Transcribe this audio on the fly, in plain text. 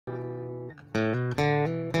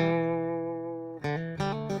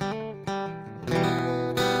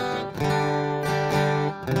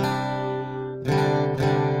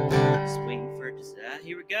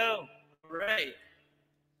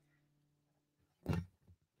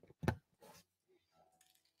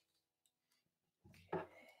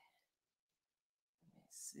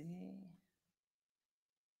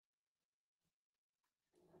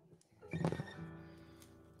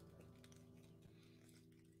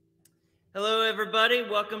Hello, everybody.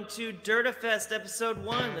 Welcome to Derda Fest episode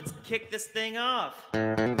 1. Let's kick this thing off.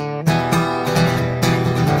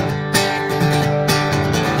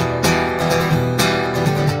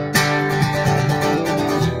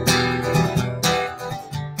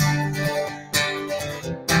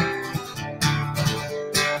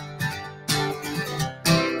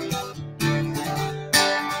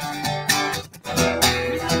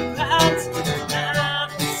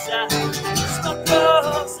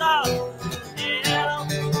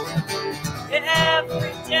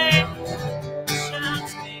 Every day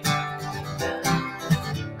shines me.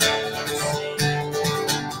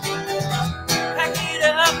 Pack it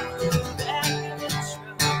up, back in the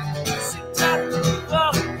truck. Sit tight,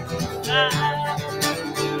 walk fly.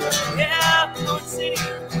 Yeah, Lord City,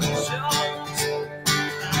 shows.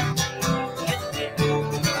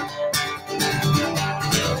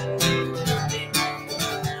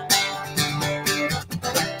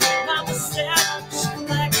 Mama said she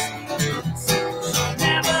likes me. She'll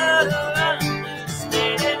never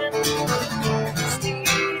understand.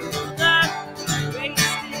 Steal love,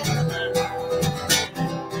 wasted love.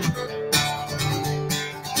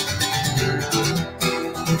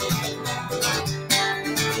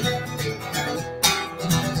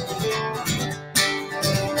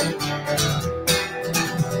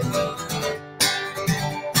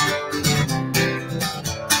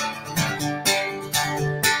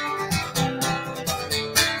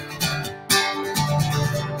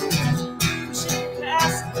 She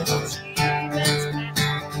passed the achievements back.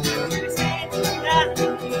 Years ain't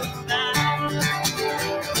nothing now.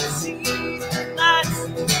 See the lights,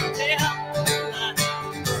 they help the lights.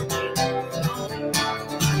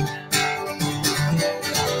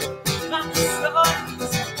 My soul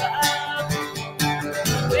is alive.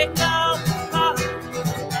 Wake up, heart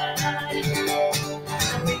alive.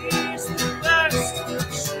 Here's the first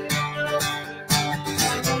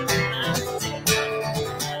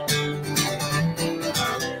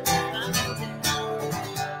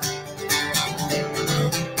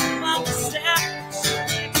Mama said she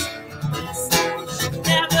likes me. She'll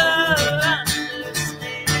never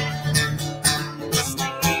understand.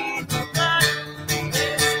 Steal love,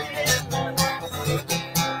 wasted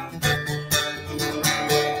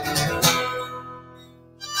love.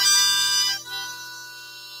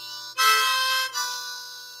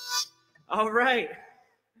 All right.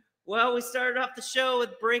 Well, we started off the show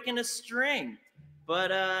with breaking a string.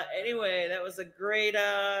 But anyway, that was a great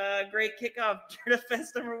kickoff to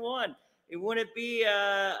Fest number 1. It wouldn't be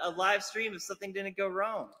a live stream if something didn't go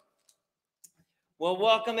wrong. Well,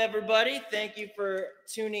 welcome everybody. Thank you for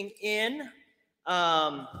tuning in.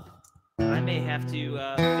 I may have to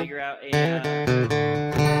figure out a.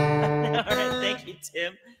 All right, thank you,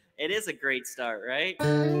 Tim. It is a great start, right?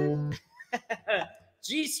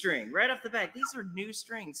 G string right off the bat. These are new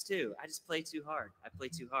strings too. I just play too hard.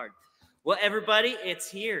 Well, everybody, it's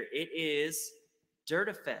here. It is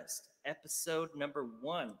Derda Fest, episode number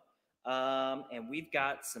 1. And we've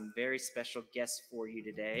got some very special guests for you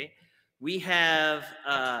today. We have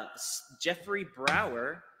Jeffrey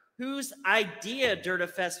Brower, whose idea Derda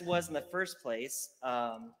Fest was in the first place.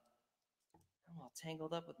 I'm all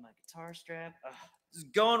tangled up with my guitar strap. This is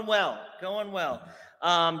going well.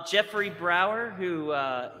 Jeffrey Brower, who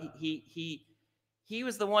he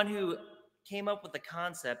was the one who came up with the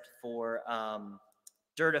concept for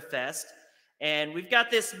Derda Fest, and we've got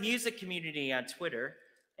this music community on Twitter,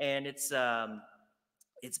 and it's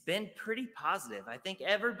been pretty positive. I think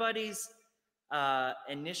everybody's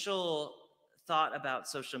initial thought about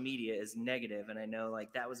social media is negative, and I know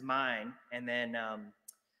like that was mine. And then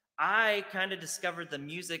I kind of discovered the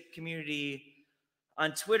music community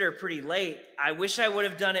on Twitter pretty late. I wish I would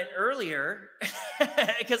have done it earlier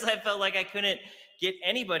because I felt like I couldn't get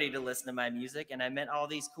anybody to listen to my music, and I met all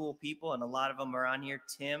these cool people, and a lot of them are on here.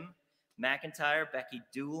 Tim McIntyre, Becky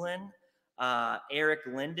Doolin, Eric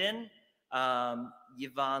Linden,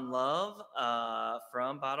 Yvonne Love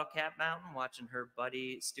from Bottlecap Mountain, watching her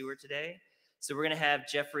buddy Stewart today. So we're going to have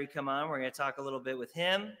Jeffrey come on. We're going to talk a little bit with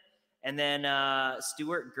him. And then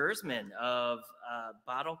Stewart Gersmann of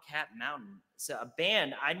Bottlecap Mountain. So a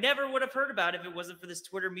band I never would have heard about if it wasn't for this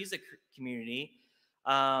Twitter music community.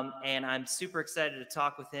 And I'm super excited to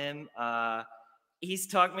talk with him. He's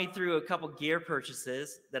talked me through a couple gear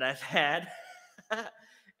purchases that I've had.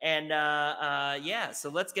 And yeah, so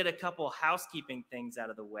let's get a couple housekeeping things out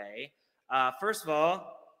of the way. First of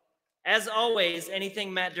all, as always,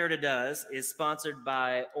 anything Matt Derda does is sponsored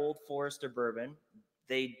by Old Forester Bourbon.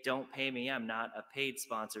 They don't pay me. I'm not a paid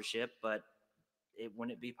sponsorship, but it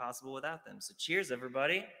wouldn't be possible without them. So cheers,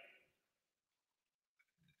 everybody.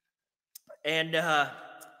 And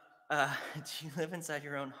Do you live inside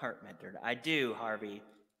your own heart, Matt Derda? I do, Harvey.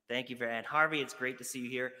 Thank you and Harvey, it's great to see you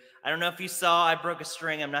here. I don't know if you saw, I broke a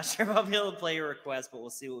string. I'm not sure if I'll be able to play your request, but we'll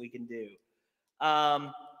see what we can do.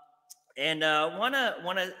 And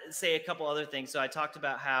wanna say a couple other things. So I talked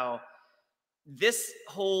about how this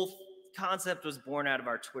whole concept was born out of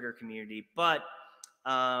our Twitter community, but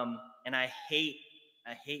and I hate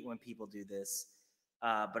when people do this,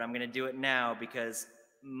 but I'm gonna do it now because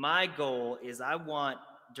my goal is I want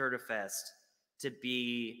Derda Fest to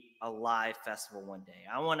be a live festival one day.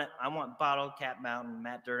 I want Bottlecap Mountain,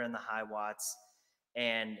 Matt Derda and the High Watts,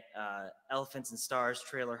 and Elephants and Stars,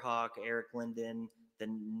 Trailer Hawk, Eric Linden, the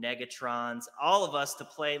Negatrons, all of us to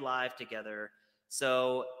play live together.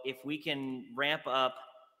 So if we can ramp up,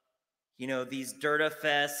 you know, these Derda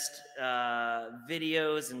Fest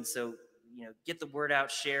videos, and so, you know, get the word out,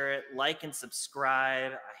 share it, like and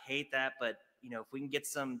subscribe. I hate that, but, you know, if we can get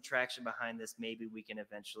some traction behind this, maybe we can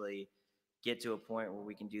eventually get to a point where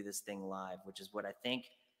we can do this thing live, which is what I think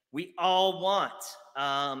we all want.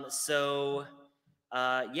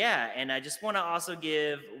 Yeah, and I just want to also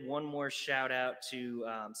give one more shout out to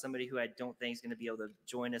somebody who I don't think is going to be able to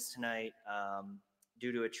join us tonight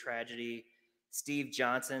due to a tragedy. Steve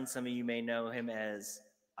Johnson, some of you may know him as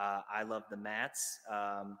I Love the Mats.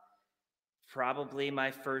 Probably my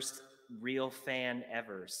first real fan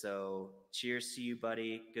ever. So cheers to you,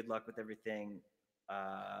 buddy. Good luck with everything.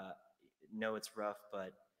 Know it's rough,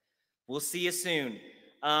 but we'll see you soon.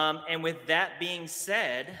 And with that being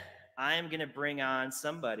said, I am going to bring on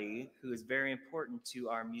somebody who is very important to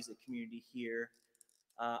our music community here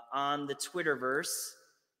on the Twitterverse,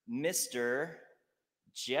 Mr.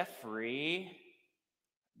 Jeffrey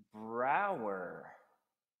Brower.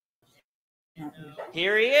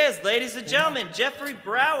 Here he is, ladies and gentlemen, Jeffrey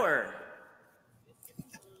Brower.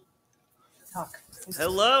 Talk.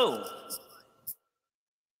 Hello.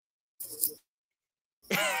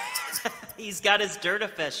 He's got his Derda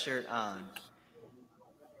Fest shirt on.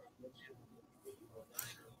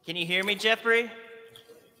 Can you hear me, Jeffrey?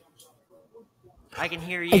 I can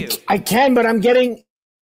hear you. I can, but I'm getting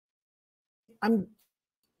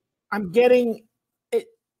it.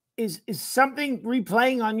 Is something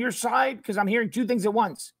replaying on your side? Because I'm hearing two things at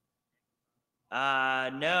once. No,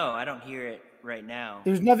 I don't hear it right now.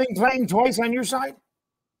 There's nothing playing twice on your side?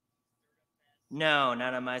 No,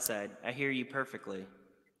 not on my side. I hear you perfectly.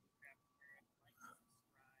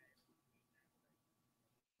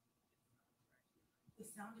 The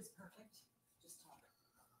sound is perfect. Just talk.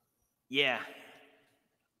 Yeah.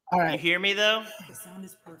 All right. You hear me though? The sound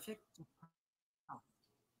is perfect.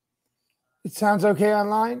 It sounds okay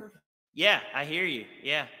online? Yeah, I hear you.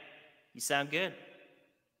 Yeah. You sound good.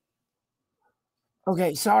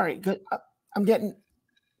 Okay, sorry. I'm getting,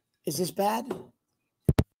 is this bad?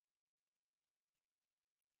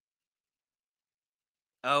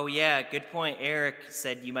 Oh yeah, good point. Eric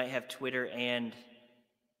said you might have Twitter and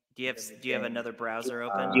do you have another browser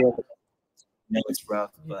open? No, it's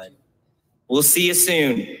rough, but we'll see you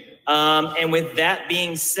soon. And with that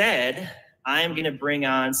being said, I am going to bring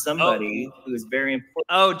on somebody who is very important.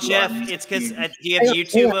 Oh, Jeff, it's because do you have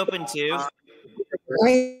YouTube open too?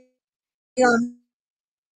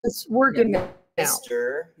 It's working now.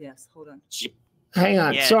 Mr. Yes, hold on. Hang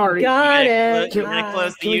on, Yeah. sorry. Got it. You're going to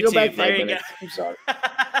close the Can we YouTube. go back 5 There you minutes? go. I'm sorry.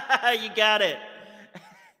 You got it.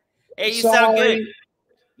 Hey, you Sorry. sound good.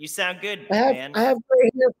 You sound good, man. I have gray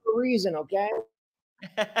hair for a reason, okay?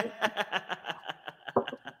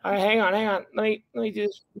 All right, hang on. Let me do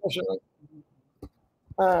this professionally.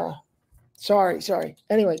 Sorry.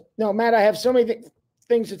 Anyway, no, Matt, I have so many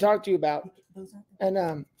things to talk to you about, and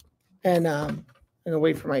I'm gonna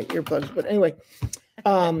wait for my earplugs. But anyway,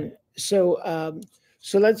 so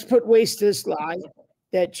let's put waste to this lie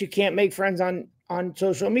that you can't make friends on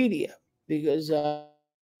social media, because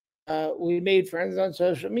we made friends on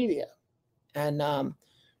social media, and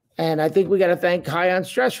I think we got to thank High on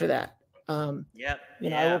Stress for that. Yep. You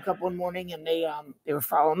know, I woke up one morning and they were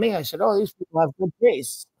following me. I said, "Oh, these people have good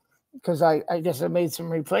taste," because I guess I made some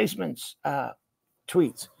replacements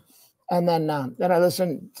tweets, and then I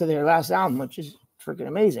listened to their last album, which is freaking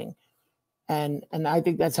amazing, and I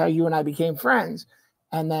think that's how you and I became friends,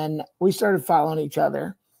 and then we started following each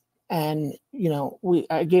other, and you know,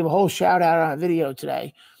 I gave a whole shout out on a video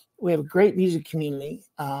today. We have a great music community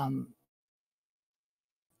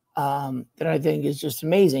that I think is just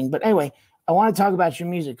amazing. But anyway, I want to talk about your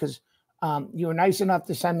music because you were nice enough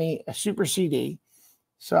to send me a super CD,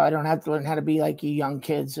 so I don't have to learn how to be like you young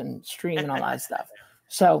kids and stream and all that stuff.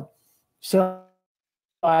 So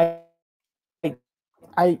I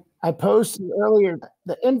posted earlier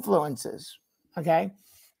the influences, okay?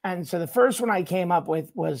 And so the first one I came up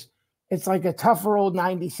with was it's like a tougher old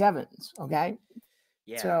 97s. Okay.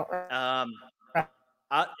 Yeah. So, Right.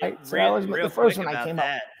 so that was real the first quick one I about came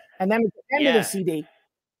that. up. And then at the end of the CD.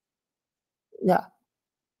 Yeah.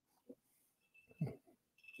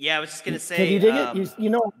 Yeah, I was just gonna say, Can you dig it? You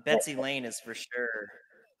know, Betsy Lane is for sure.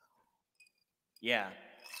 Yeah.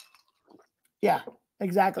 Yeah,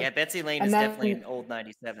 exactly. Yeah, Betsy Lane And is then, definitely an old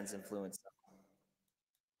 97s influence.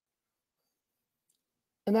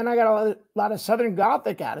 And then I got a lot of Southern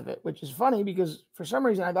Gothic out of it, which is funny because for some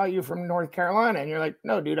reason I thought you were from North Carolina, and you're like,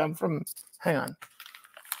 no, dude, I'm from. Hang on,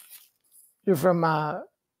 you're from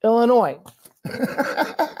Illinois.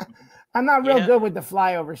 I'm not real good with the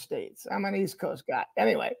flyover states. I'm an East Coast guy.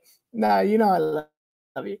 Anyway, no, you know I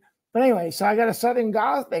love you. But anyway, so I got a Southern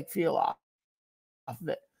Gothic feel off of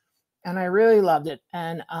it, and I really loved it.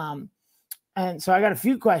 And so I got a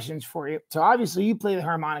few questions for you. So obviously you play the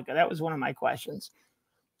harmonica. That was one of my questions.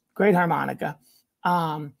 Great harmonica.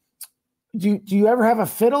 Do you ever have a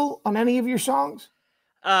fiddle on any of your songs?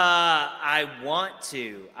 I want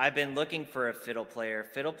to. I've been looking for a fiddle player.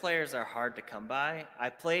 Fiddle players are hard to come by.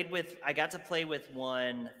 I got to play with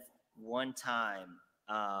one time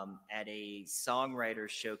at a songwriter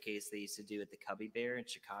showcase they used to do at the Cubby Bear in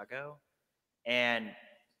Chicago. And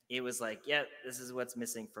it was like, yeah, this is what's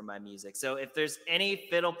missing from my music. So if there's any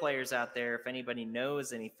fiddle players out there, if anybody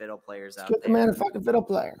knows any fiddle players out Get the there, man a fucking fiddle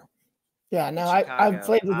player. Yeah, no, I've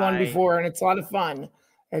played with one before, and it's a lot of fun.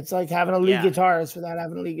 It's like having a lead guitarist without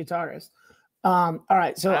having a lead guitarist. All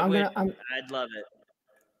right, so I'd love it.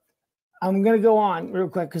 I'm gonna go on real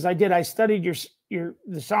quick because I studied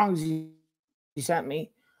the songs you sent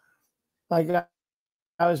me. Like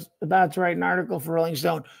I was about to write an article for Rolling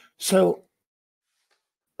Stone. So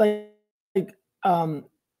like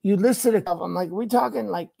you listed a couple. I'm like, are we talking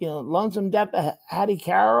like, Lonesome Depth of Hattie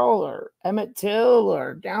Carroll or Emmett Till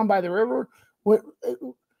or Down by the River? What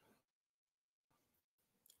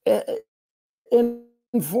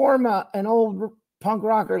inform an old punk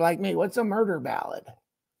rocker like me? What's a murder ballad?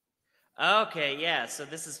 Okay, yeah. So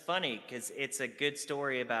this is funny because it's a good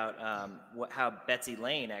story about how Betsy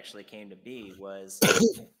Lane actually came to be. Was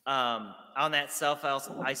on that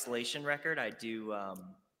self-isolation record I do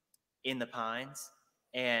In the Pines,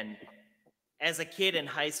 and as a kid in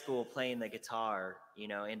high school playing the guitar,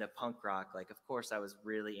 into punk rock, like of course I was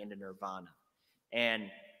really into Nirvana, and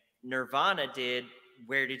Nirvana did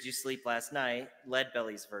Where Did You Sleep Last Night,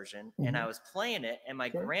 Leadbelly's version, and I was playing it, and my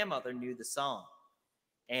grandmother knew the song,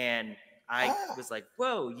 and I was like,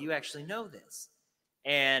 whoa, you actually know this.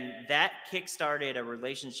 And that kickstarted a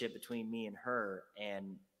relationship between me and her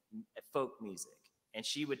and folk music. And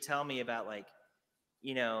she would tell me about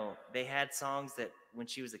they had songs that when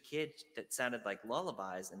she was a kid that sounded like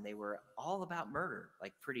lullabies, and they were all about murder,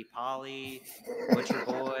 like Pretty Polly, Butcher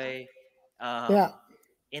Boy,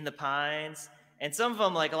 In the Pines. And some of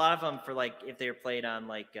them, like a lot of them for like, if they were played on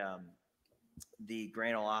like the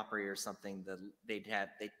Grand Ole Opry or something, they'd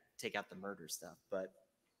take out the murder stuff. But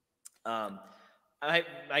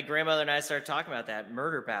my grandmother and I started talking about that,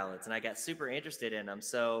 murder ballads, and I got super interested in them.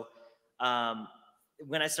 So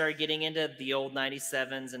when I started getting into the old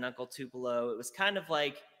 97s and Uncle Tupelo, it was kind of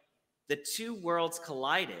like the two worlds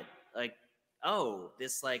collided. Like, oh,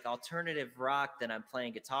 this like alternative rock that I'm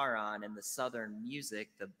playing guitar on, and the Southern music,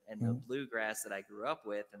 the bluegrass that I grew up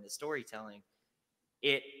with, and the storytelling,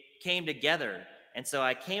 it came together. And so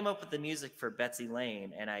I came up with the music for Betsy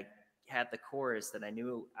Lane, and I had the chorus that I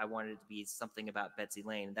knew I wanted it to be something about Betsy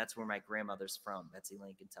Lane. And that's where my grandmother's from, Betsy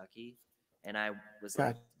Lane, Kentucky. And I was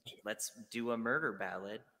like, let's do a murder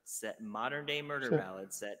ballad, modern day murder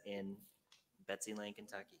ballad set in Betsy Lane,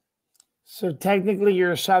 Kentucky. So technically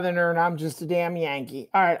you're a Southerner and I'm just a damn Yankee.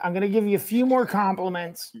 All right, I'm going to give you a few more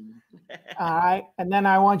compliments. All right, and then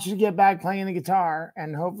I want you to get back playing the guitar,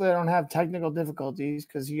 and hopefully I don't have technical difficulties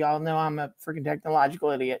because you all know I'm a freaking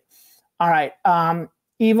technological idiot. All right, Evel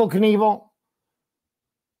Knievel,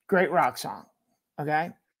 great rock song.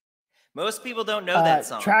 Okay. Most people don't know that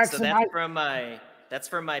song. So that's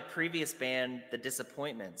from my previous band, The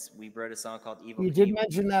Disappointments. We wrote a song called Evel Knievel. You did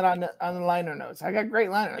mention that on the liner notes. I got great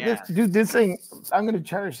liner notes. This thing, I'm going to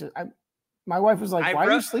cherish it. My wife was like, why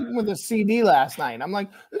are you sleeping with a CD last night? I'm like,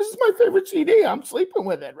 this is my favorite CD. I'm sleeping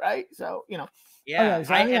with it, right? So, Yeah, okay,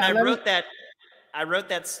 so I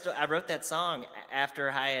wrote that song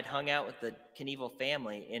after I had hung out with the Knievel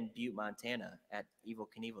family in Butte, Montana at Evel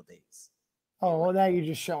Knievel Days. Oh, well, now you're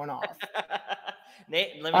just showing off.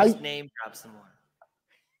 Let me just name drop some more.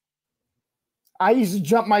 I used to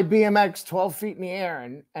jump my BMX 12 feet in the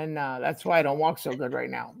air, and that's why I don't walk so good right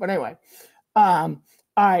now. But anyway, all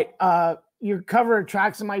right, your cover of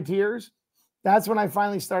Tracks of My Tears, that's when I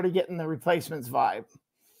finally started getting the Replacements vibe.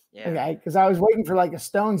 Yeah. Okay, because I was waiting for like a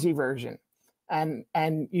Stonesy version, and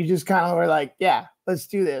you just kind of were like, yeah, let's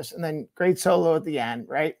do this, and then great solo at the end,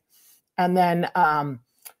 right? And then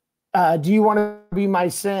do you want to be my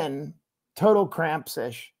sin? Total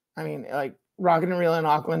cramps-ish. I mean, like rocking and reeling in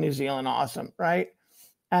Auckland, New Zealand, awesome, right?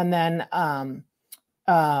 And then I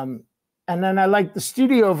like the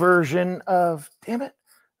studio version of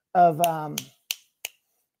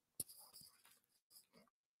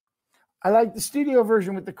I like the studio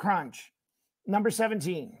version with the crunch. Number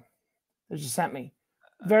 17 that you sent me.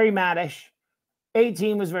 Very maddish.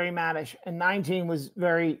 18 was very maddish, and 19 was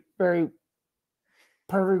very, very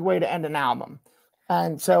perfect way to end an album.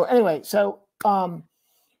 And so anyway, so I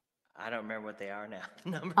don't remember what they are now.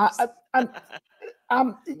 Numbers.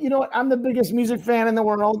 I'm you know what? I'm the biggest music fan in the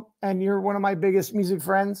world, and you're one of my biggest music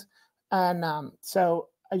friends. And so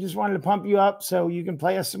I just wanted to pump you up so you can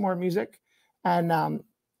play us some more music. And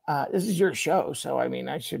this is your show, so I mean,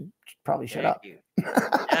 I should probably shut up.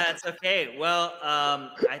 Yeah, it's okay. Well,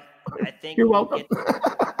 I think you're welcome.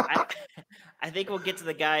 I think we'll get to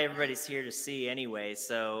the guy everybody's here to see anyway.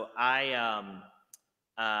 So I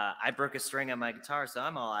broke a string on my guitar, so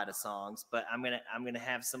I'm all out of songs. But I'm gonna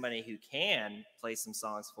have somebody who can play some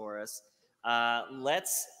songs for us.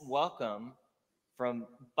 Let's welcome from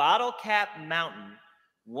Bottlecap Mountain,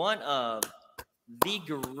 one of the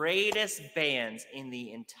greatest bands in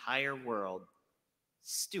the entire world,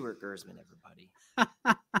 Stewart Gersmann, everybody.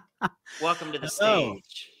 Welcome to the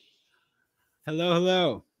stage.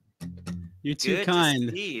 Hello. You're too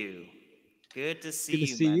kind. Good to see you. Good to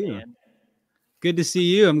see you, man. Good to see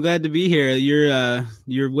you. I'm glad to be here.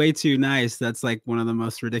 You're way too nice. That's like one of the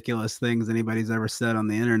most ridiculous things anybody's ever said on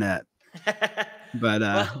the internet. But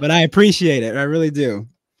I appreciate it. I really do.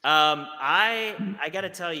 I got to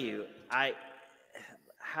tell you,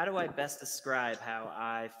 how do I best describe how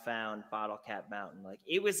I found Bottlecap Mountain? Like,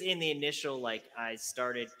 it was in the initial, like, I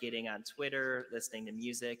started getting on Twitter, listening to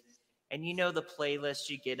music, and you know the playlist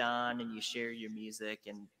you get on and you share your music,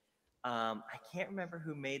 and I can't remember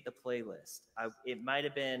who made the playlist. It might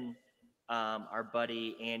have been our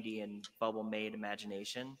buddy Andy and Bubble Made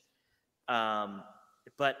Imagination.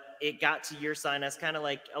 But it got to your sign. That's kind of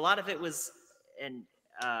like, a lot of it was, and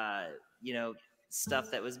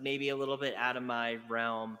stuff that was maybe a little bit out of my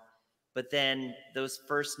realm. But then those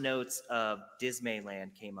first notes of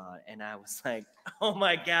Dismayland came on, and I was like, oh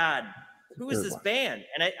my God, who is this band?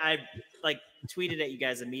 And I like tweeted at you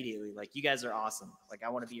guys immediately, like, you guys are awesome. Like, I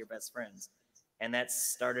want to be your best friends. And that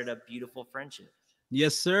started a beautiful friendship.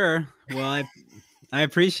 Yes, sir. Well, I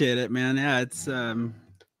appreciate it, man. Yeah, it's the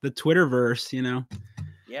Twitterverse, you know.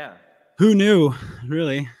 Yeah. Who knew,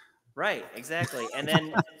 really? Right, exactly. And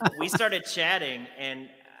then we started chatting, and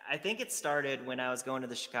I think it started when I was going to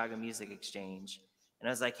the Chicago Music Exchange. And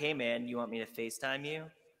I was like, hey, man, you want me to FaceTime you?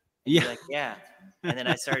 And you're like, yeah. And then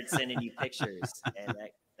I started sending you pictures, and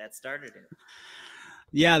that started it.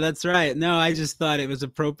 Yeah, that's right. No, I just thought it was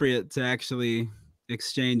appropriate to actually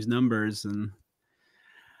exchange numbers and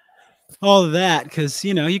all of that, because,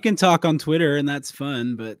 you know, you can talk on Twitter and that's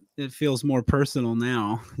fun, but it feels more personal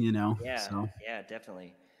now, you know. Yeah, so. Yeah,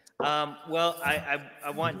 definitely. Well,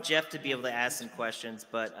 I want Jeff to be able to ask some questions,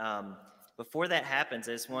 but before that happens,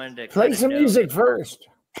 I just wanted to play some music first.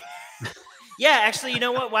 Yeah, actually, you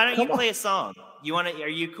know what? Why don't you play a song? Are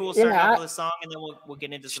you cool starting off with a song, and then we'll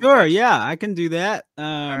get into some questions? Yeah, I can do that.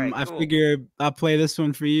 All right, cool. I figure I'll play this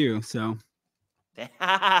one for you. So,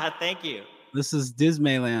 thank you. This is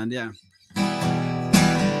Dismayland, yeah.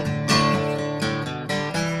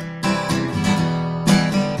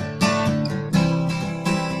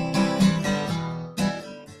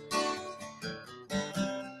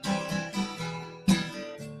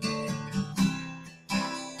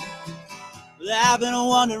 I've been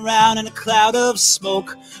wandering around in a cloud of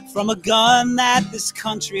smoke from a gun that this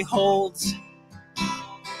country holds.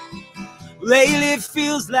 Lately it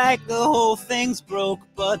feels like the whole thing's broke,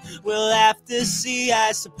 but we'll have to see,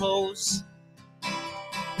 I suppose.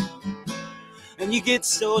 And you get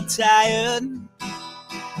so tired,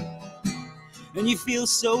 and you feel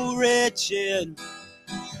so wretched,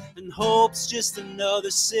 and hope's just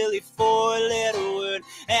another silly four-letter word,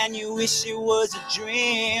 and you wish it was a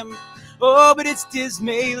dream. Oh, but it's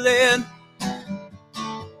Dismayland.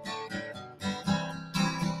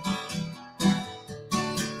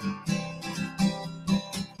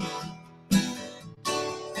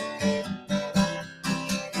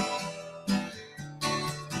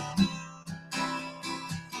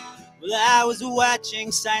 Well, I was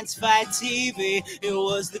watching science fi TV. It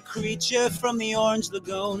was the creature from the Orange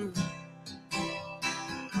Lagoon.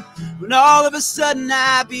 When all of a sudden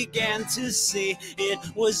I began to see it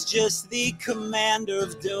was just the commander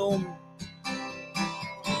of doom.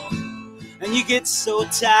 And you get so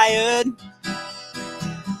tired,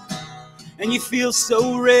 and you feel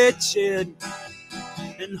so wretched,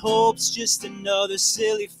 and hope's just another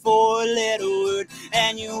silly four-letter word,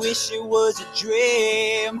 and you wish it was a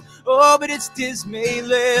dream. Oh, but it's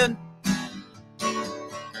Dismayland.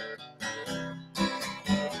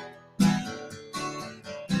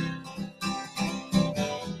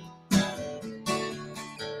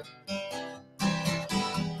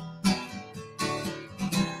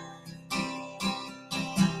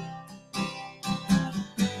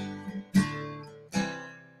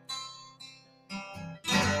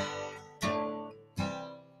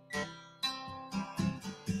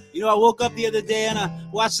 You know, I woke up the other day and I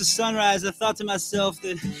watched the sunrise. I thought to myself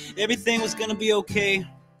that everything was gonna be okay.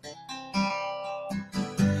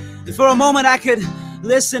 And for a moment I could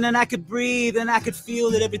listen and I could breathe and I could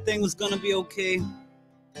feel that everything was gonna be okay.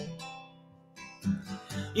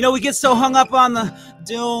 You know, we get so hung up on the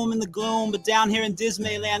doom and the gloom, but down here in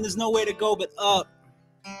Dismayland, there's nowhere to go but up.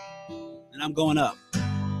 And I'm going up.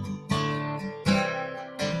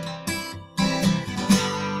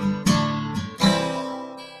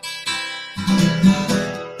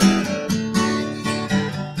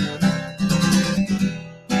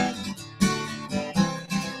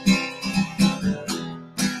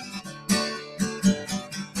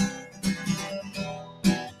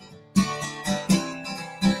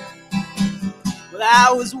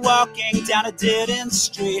 I was walking down a dead-end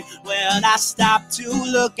street when I stopped to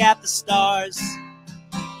look at the stars.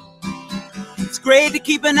 It's great to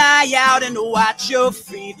keep an eye out and to watch your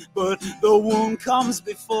feet, but the wound comes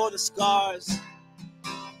before the scars.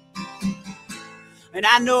 And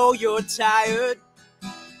I know you're tired,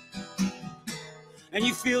 and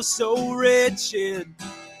you feel so wretched,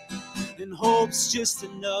 and hope's just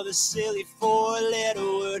another silly four-letter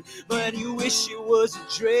word, but you wish it was a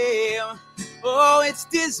dream. Oh, it's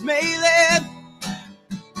Dismayland.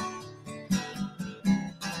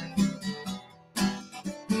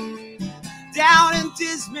 Down in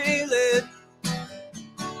Dismayland.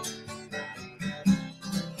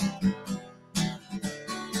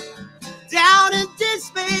 Down in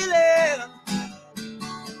Dismayland.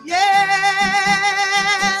 Yeah.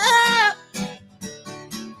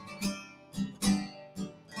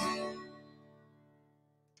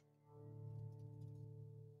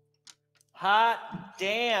 Hot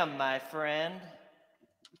damn, my friend.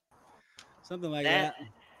 Something like that.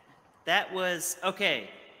 That was okay.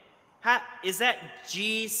 Is that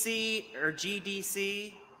GC or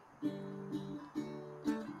GDC?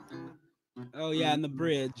 Oh yeah, and the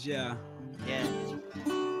bridge, yeah. Yeah.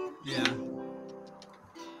 Yeah.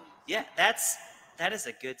 Yeah, that is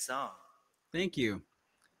a good song. Thank you.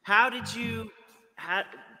 Tell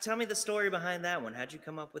me the story behind that one. How'd you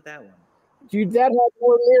come up with that one? Dude, that had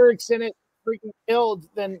more lyrics in it, freaking killed,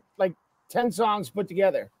 than like 10 songs put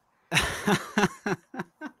together.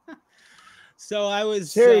 So I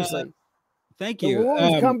was seriously. Thank the you. The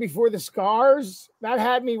wounds come before the scars. That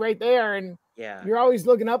had me right there. And yeah, you're always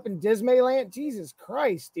looking up in Dismayland. Jesus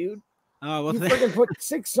Christ, dude. Oh, well, you freaking put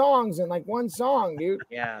 6 songs in like one song, dude.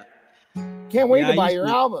 Yeah. Can't wait to buy your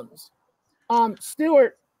albums.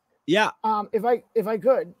 Stewart. Yeah. If I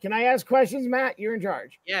could, can I ask questions, Matt? You're in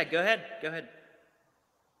charge. Yeah, go ahead. Go ahead.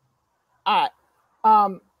 All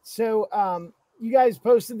right. So you guys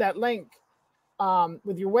posted that link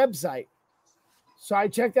with your website. So I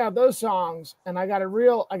checked out those songs and I got a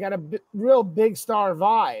real Big Star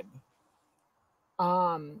vibe.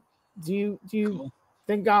 Do you cool.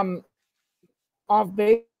 think I'm off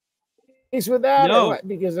base with that? No, or what?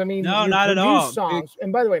 Because I mean, no, not at all. Songs.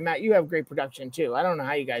 And by the way, Matt, you have great production too. I don't know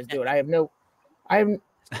how you guys do it. I have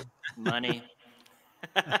money.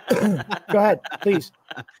 Go ahead, please.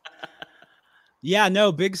 Yeah,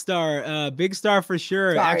 no, Big Star for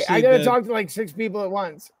sure. Sorry, actually, I gotta talk to like 6 people at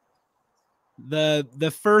once.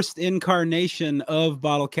 The first incarnation of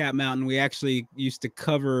Bottlecap Mountain, we actually used to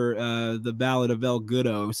cover the Ballad of El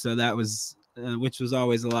Goodo, so that was which was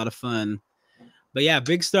always a lot of fun. But yeah,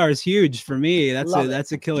 Big Star is huge for me.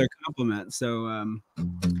 That's a killer compliment. So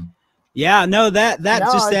yeah, no, answering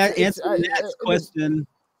that question.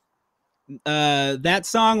 That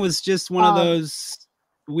song was just one of those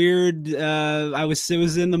weird. It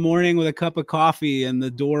was in the morning with a cup of coffee and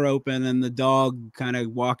the door open and the dog kind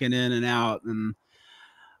of walking in and out, and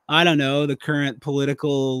I don't know, the current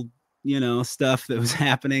political stuff that was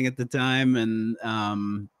happening at the time, and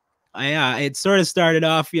it sort of started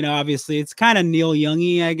off, obviously it's kind of Neil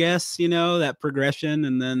Young-y, I guess, that progression,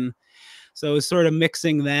 and then So it was sort of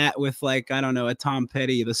mixing that with like, I don't know, a Tom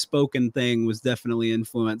Petty. The spoken thing was definitely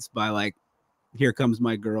influenced by like Here Comes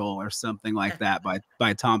My Girl or something like that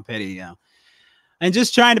by Tom Petty, you know. And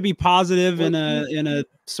just trying to be positive in a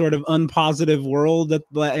sort of unpositive world at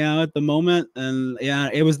the moment. And yeah,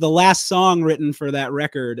 it was the last song written for that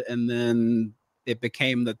record, and then it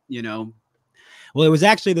became the, you know, well, it was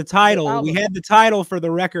actually the title. We had the title for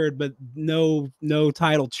the record, but no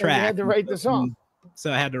title track. You had to write the song.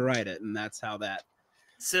 So I had to write it, and that's how that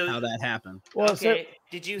happened. Well, okay.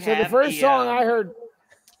 Did you so have the first song I heard?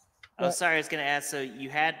 Oh, sorry, I was going to ask. So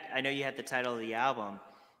I know you had the title of the album.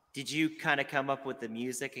 Did you kind of come up with the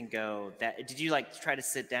music and go that? Did you like try to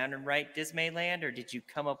sit down and write Dismayland, or did you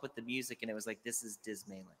come up with the music and it was like, this is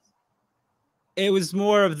Dismayland? It was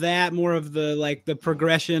more of that, more of the like the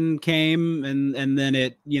progression came, and then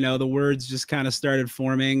it, you know, the words just kind of started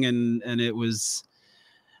forming, and it was,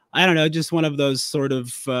 I don't know, just one of those sort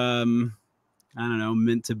of I don't know,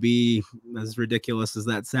 meant to be, as ridiculous as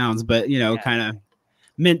that sounds, but you know, kind of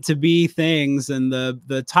meant to be things. And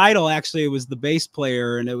the title actually was The Bass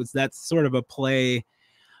Player, and that's sort of a play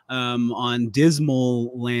on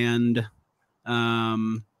Dismal Land.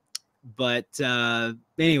 But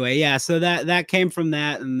anyway, yeah, so that came from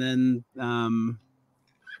that, and then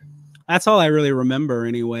that's all I really remember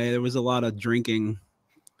anyway. There was a lot of drinking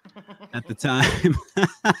at the time.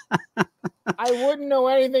 I wouldn't know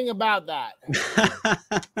anything about that.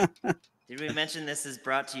 Did we mention this is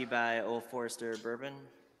brought to you by Old Forester Bourbon?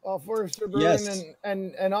 Old Forester Bourbon, yes.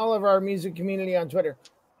 and all of our music community on Twitter.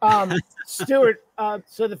 Stewart,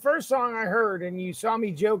 so the first song I heard, and you saw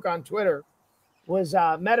me joke on Twitter, was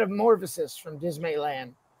Metamorphosis from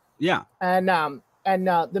Dismayland. Yeah. And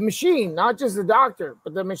the machine, not just the doctor,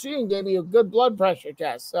 but the machine gave me a good blood pressure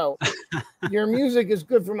test. So your music is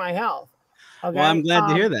good for my health. Okay? Well, I'm glad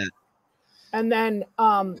to hear that. And then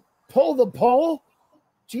Pull the Pole.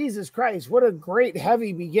 Jesus Christ, what a great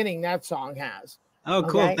heavy beginning that song has. Oh,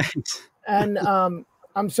 cool. Okay? Thanks. And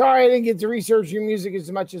I'm sorry I didn't get to research your music as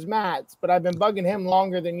much as Matt's, but I've been bugging him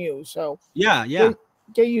longer than you. So yeah.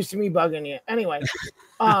 Get used to me bugging you. Anyway,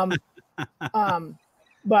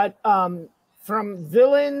 but from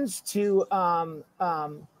Villains to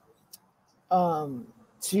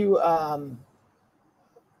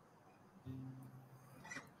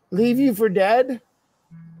Leave You for Dead,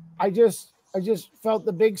 I just felt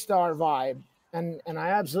the Big Star vibe, and I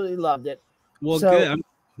absolutely loved it. Well, so, good.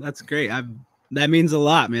 That's great. That means a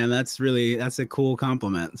lot, man. That's a cool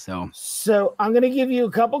compliment. So I'm going to give you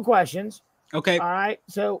a couple questions. Okay. All right.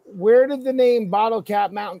 So where did the name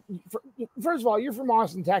Bottlecap Mountain? First of all, you're from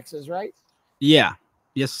Austin, Texas, right? Yeah.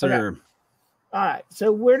 Yes, sir. Okay. All right.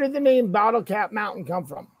 So where did the name Bottlecap Mountain come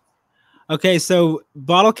from? Okay, so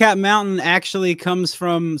Bottlecap Mountain actually comes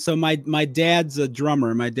from, so my dad's a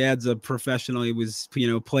drummer. My dad's a professional. He was, you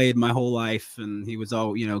know, played my whole life, and he was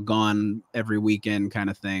all, you know, gone every weekend kind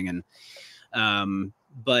of thing. And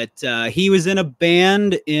but he was in a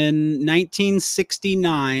band in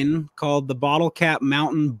 1969 called the Bottlecap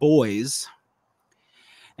Mountain Boys,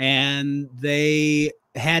 and they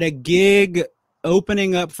had a gig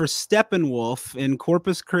opening up for Steppenwolf in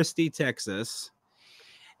Corpus Christi, Texas.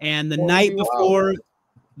 And the night before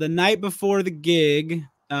the gig,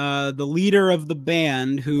 the leader of the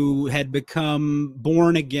band, who had become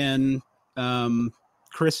born again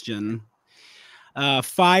Christian,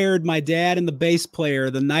 fired my dad and the bass player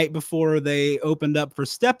the night before they opened up for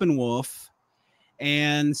Steppenwolf.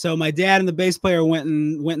 And so my dad and the bass player went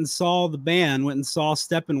and saw the band, went and saw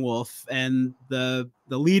Steppenwolf, and the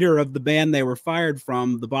leader of the band they were fired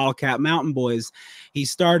from, the Bottlecap Mountain Boys, he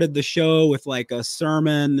started the show with like a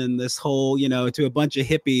sermon and this whole, you know, to a bunch of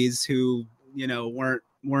hippies who, you know, weren't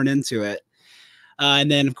into it.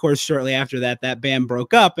 And then, of course, shortly after that, that band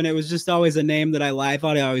broke up, and it was just always a name that I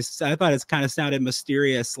thought it kind of sounded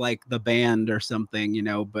mysterious, like the band or something, you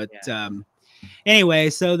know. But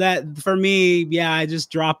anyway, so that for me, yeah, I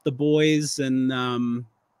just dropped the boys, and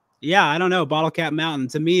yeah, I don't know, Bottlecap Mountain.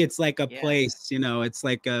 To me, it's like a place, you know, it's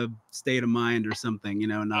like a state of mind or something, you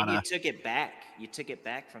know. Not. And you took it back. You took it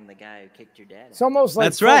back from the guy who kicked your dad. It's almost like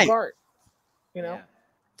that's right. Art, you know. Yeah.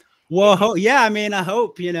 Well, yeah, I mean, I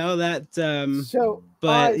hope, you know, that. So,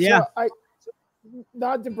 but yeah, so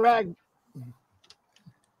not to brag,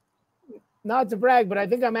 but I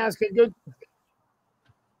think I'm asking good.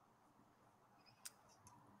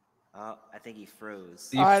 I think he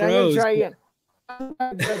froze. All right, I'm gonna try again.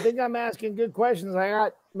 I think I'm asking good questions. I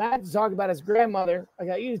got Matt to talk about his grandmother. I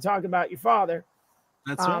got you to talk about your father.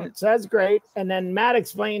 That's right. So that's great. And then Matt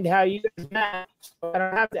explained how you guys met, so I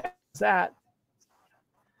don't have to ask that.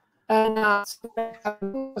 And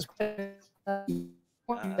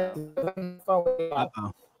Uh,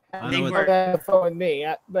 Uh-oh. I I know think what, we're. the phone with me,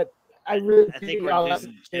 but I really I think appreciate we're all that.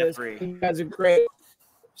 losing Jeffrey. You guys are great.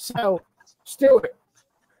 So, Stewart,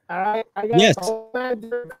 all right, I got yes. a whole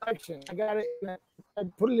collection. I got it. I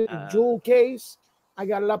put it in a Uh, jewel case. I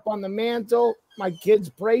got it up on the mantle. My kids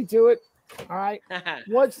pray to it. All right.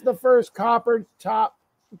 What's the first copper top?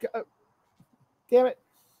 Damn it.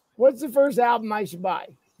 What's the first album I should buy?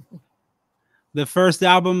 The first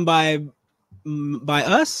album by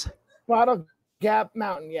us? Bottlecap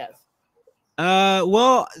Mountain, yes.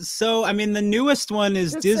 Well, so I mean the newest one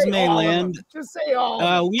is Just say all of them. Dismayland. Just say all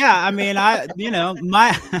of them. Yeah, I mean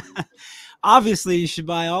my obviously you should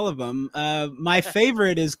buy all of them. My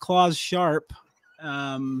favorite is Claus Sharp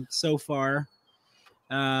so far.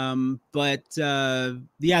 But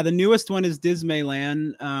yeah, the newest one is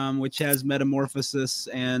Dismayland, which has Metamorphosis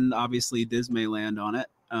and obviously Dismayland on it.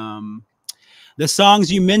 The songs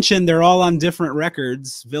you mentioned, they're all on different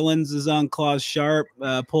records. Villains is on Claus Sharp.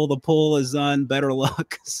 Pull the Pull is on Better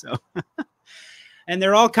Luck. So, and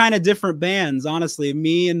they're all kind of different bands. Honestly,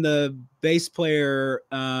 me and the bass player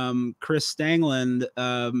Chris Stangland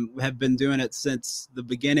have been doing it since the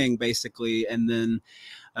beginning, basically. And then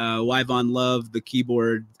Yvonne Love, the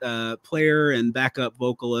keyboard player and backup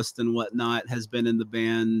vocalist and whatnot, has been in the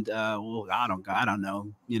band. Well, I don't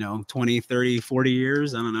know, 20, 30, 40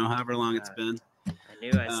 years. I don't know, however long it's been. I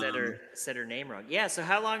knew I said her name wrong. Yeah. So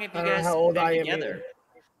how long have you guys how old been I am together?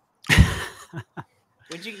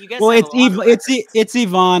 Would you guys? Well, have a lot of records? it's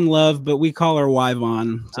Yvonne Love, but we call her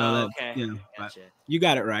Yvonne. So Oh, that okay. but Gotcha. you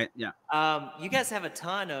got it right. Yeah. You guys have a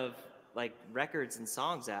ton of like records and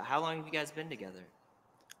songs out. How long have you guys been together?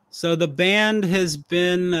 So the band has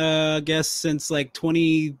been, I guess, since like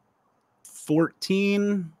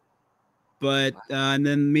 2014, but and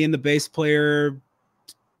then me and the bass player,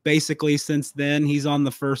 basically since then. He's on the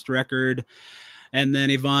first record, and then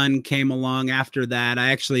Yvonne came along after that.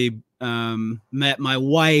 I actually met my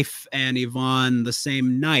wife and Yvonne the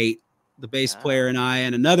same night. The bass player and I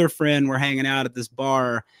and another friend were hanging out at this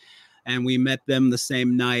bar, and we met them the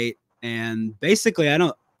same night. And basically,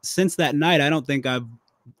 since that night, I don't think I've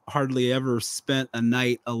hardly ever spent a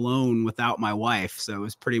night alone without my wife. So it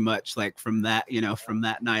was pretty much like from that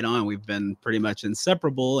night on, we've been pretty much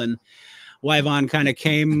inseparable. And Yvonne kind of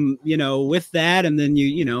came, with that. And then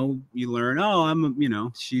you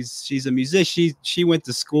learn, she's a musician. She went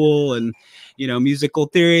to school and, musical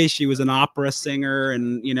theory. She was an opera singer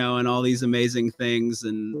and, and all these amazing things.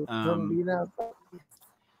 And,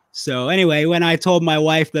 so anyway, when I told my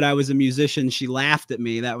wife that I was a musician, she laughed at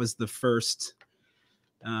me. That was the first,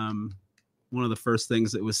 one of the first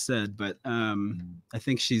things that was said, but I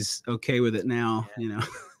think she's okay with it now.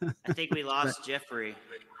 I think we lost Jeffrey.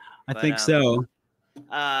 I think so.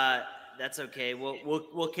 That's okay.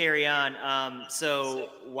 We'll carry on. So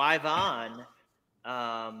Yvonne,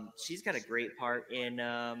 she's got a great part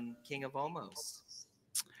in King of Almost.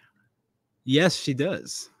 Yes, she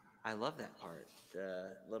does. I love that part.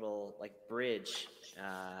 The little like bridge.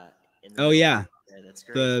 Yeah, that's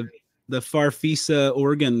great. The Farfisa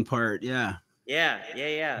organ part. Yeah.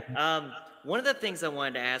 One of the things I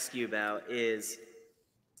wanted to ask you about is,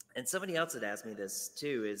 and somebody else had asked me this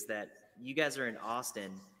too, is that you guys are in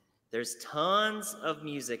Austin. There's tons of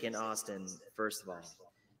music in Austin, first of all.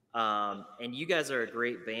 And you guys are a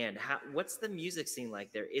great band. What's the music scene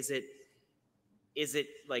like there? Is it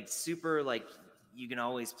like super like you can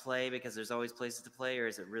always play because there's always places to play, or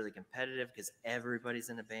is it really competitive because everybody's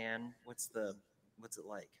in a band? What's it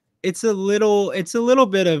like? It's a little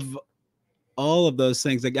bit of all of those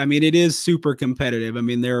things. Like, I mean, it is super competitive. I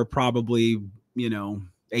mean, there are probably,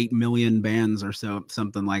 8 million bands or so,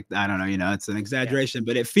 something like that. I don't know, it's an exaggeration,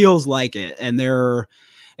 but it feels like it. And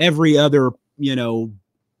every other,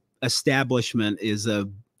 establishment is a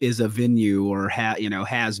venue or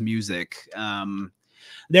has music.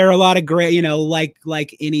 There are a lot of great,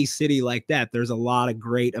 like any city like that, there's a lot of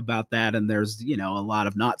great about that. And there's, a lot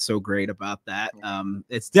of not so great about that.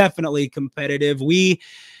 It's definitely competitive. We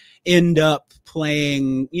end up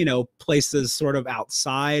playing, places sort of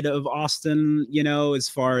outside of Austin, as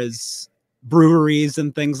far as breweries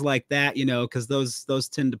and things like that, because those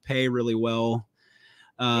tend to pay really well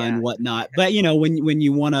and whatnot. But, when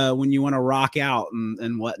you want to rock out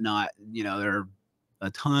and whatnot, there are a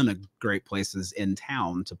ton of great places in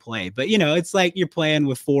town to play. But, it's like you're playing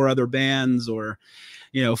with 4 other bands or,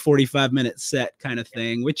 45-minute set kind of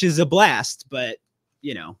thing, which is a blast. But,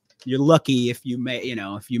 you're lucky if you make,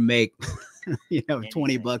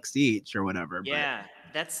 $20 each or whatever. Yeah,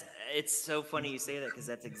 it's so funny you say that because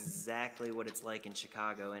that's exactly what it's like in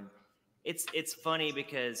Chicago. And it's funny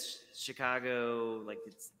because Chicago, like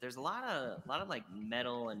there's a lot of like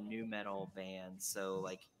metal and new metal bands. So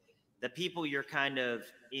like the people you're kind of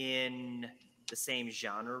in the same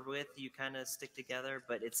genre with, you kind of stick together,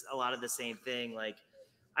 but it's a lot of the same thing. Like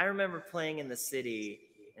I remember playing in the city,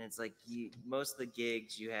 and it's like most of the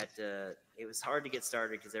gigs you had to. It was hard to get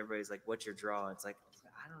started because everybody's like, "What's your draw?" And it's like,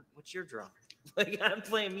 I don't. What's your draw? Like I'm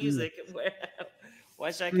playing music.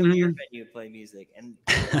 Why should I come to your venue and play music? And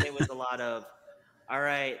then it was a lot of, all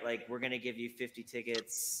right, like we're gonna give you 50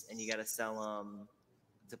 tickets and you got to sell them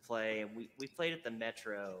to play. And we played at the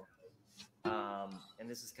Metro, and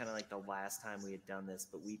this is kind of like the last time we had done this,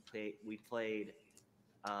 but we played,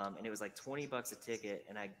 and it was like $20 a ticket,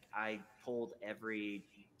 and I pulled every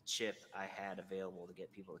chip I had available to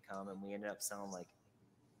get people to come, and we ended up selling like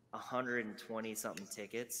 120 something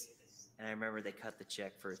tickets. And I remember they cut the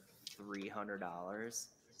check for $300,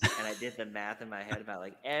 and I did the math in my head about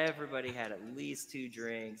like everybody had at least 2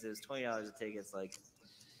 drinks. It was $20 a ticket. It's like,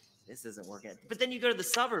 this isn't working. But then you go to the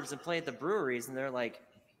suburbs and play at the breweries, and they're like,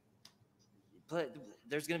 but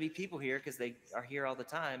there's going to be people here because they are here all the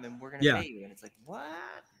time, and we're going to pay you. And it's like, what?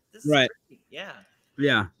 This is great. Yeah.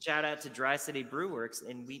 Yeah. Shout out to Dry City Brewworks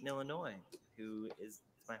in Wheaton, Illinois, who is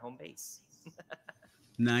my home base.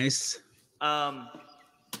 Nice.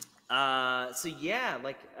 So yeah,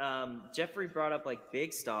 like Jeffrey brought up like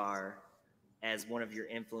Big Star as one of your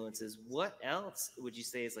influences. What else would you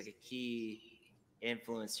say is like a key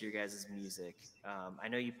influence to your guys' music? I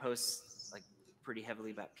know you post like pretty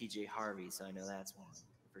heavily about PJ Harvey, so I know that's one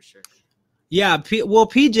for sure. Yeah, well,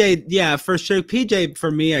 PJ, yeah, for sure. PJ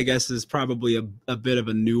for me, I guess, is probably a bit of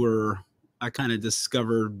a newer. I kind of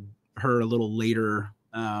discovered her a little later.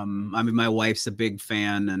 I mean, my wife's a big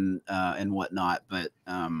fan and whatnot, but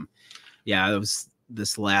yeah, it was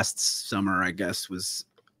this last summer, I guess, was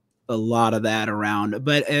a lot of that around.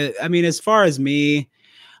 But I mean, as far as me,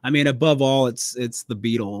 I mean, above all, it's the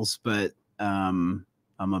Beatles, but I'm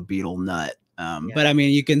a Beatle nut. But I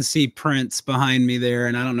mean, you can see Prince behind me there,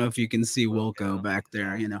 and I don't know if you can see Wilco back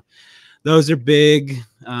there. You know, those are big.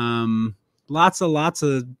 Lots of lots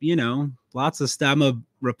of stuff. I'm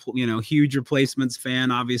a huge Replacements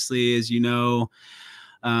fan, obviously, as you know.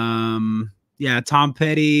 Yeah, Tom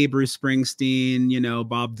Petty, Bruce Springsteen,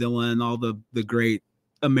 Bob Dylan, all the great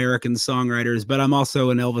American songwriters. But I'm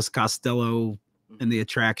also an Elvis Costello and the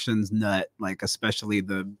Attractions nut, like especially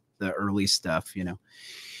the early stuff.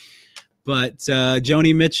 But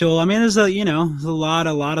Joni Mitchell, I mean, there's a lot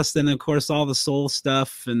of stuff, and of course all the soul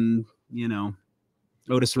stuff, and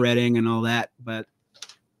Otis Redding and all that. But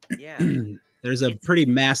yeah, there's a pretty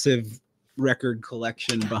massive record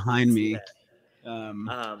collection behind me. I'm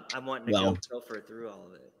wanting to go pilfer through all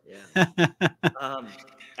of it. Yeah.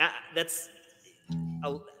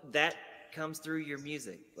 That comes through your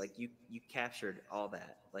music. Like you captured all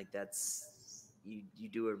that. Like that's. You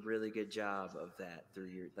do a really good job of that through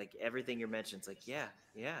your, like everything you're mentioning. It's like, yeah,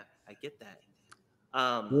 I get that.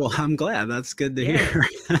 Well, I'm glad. That's good to hear.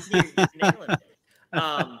 You're nailing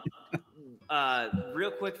it. Real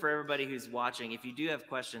quick for everybody who's watching, if you do have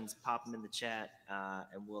questions, pop them in the chat,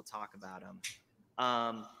 and we'll talk about them.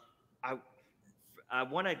 I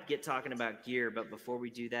want to get talking about gear, but before we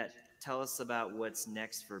do that, tell us about what's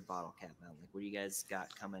next for Bottlecap. Like, what do you guys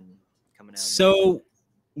got coming out? So.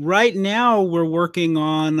 Right now, we're working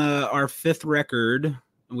on our 5th record.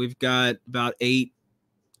 We've got about 8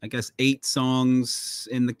 songs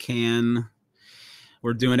in the can.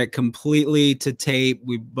 We're doing it completely to tape.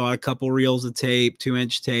 We bought a couple reels of tape,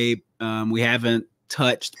 2-inch tape. We haven't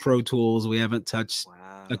touched Pro Tools. We haven't touched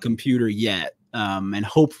a computer yet. And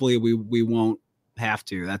hopefully we won't have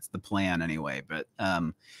to. That's the plan anyway. But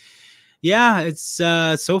yeah, it's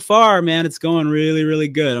so far, man, it's going really, really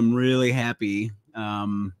good. I'm really happy.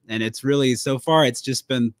 And it's really, so far, it's just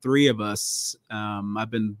been 3 of us.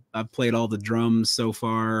 I've played all the drums so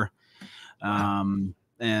far.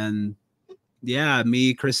 And yeah,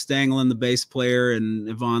 me, Chris Stanglin, the bass player, and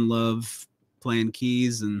Yvonne Love playing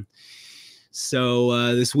keys. And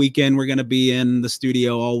so, this weekend, we're going to be in the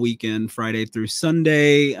studio all weekend, Friday through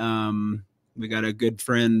Sunday. We got a good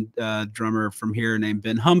friend, drummer from here named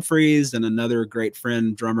Ben Humphreys, and another great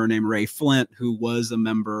friend, drummer named Ray Flint, who was a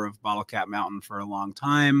member of Bottlecap Mountain for a long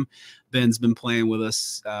time. Ben's been playing with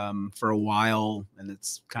us for a while, and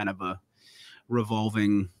it's kind of a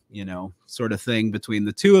revolving, sort of thing between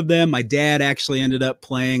the 2 of them. My dad actually ended up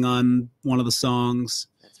playing on one of the songs.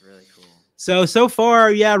 That's really cool. So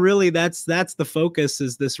far, yeah, really, that's the focus,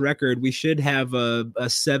 is this record. We should have a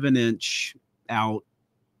 7-inch out.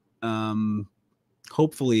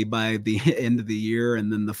 Hopefully by the end of the year,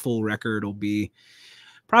 and then the full record will be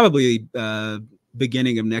probably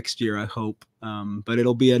beginning of next year, I hope. But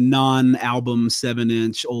it'll be a non-album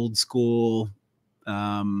 7-inch old school.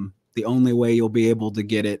 The only way you'll be able to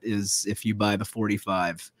get it is if you buy the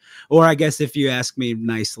 45, or I guess if you ask me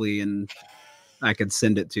nicely and I could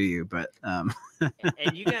send it to you. But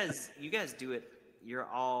And you guys do it. You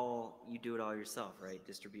do it all yourself, right?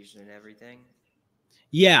 Distribution and everything.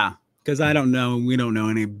 yeah, because we don't know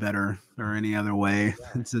any better or any other way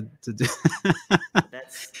to do.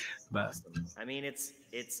 That's But awesome. I mean, it's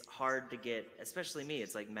hard to get, especially me.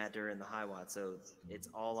 It's like Matt Durr and the High Watt, so it's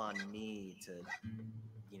all on me to,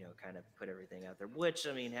 kind of put everything out there. Which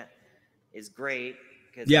I mean, is great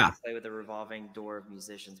because I can play with a revolving door of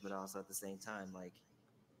musicians, but also at the same time, like,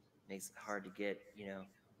 makes it hard to get.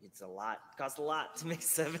 It's a lot. It costs a lot to make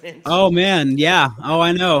 7-inch. Oh man, yeah. Oh,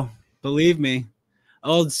 I know. Believe me.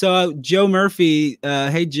 Oh, so Joe Murphy,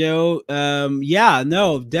 hey Joe. Yeah,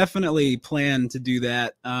 no, definitely plan to do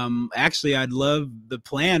that. Actually, I'd love the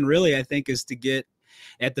plan. Really, I think is to get,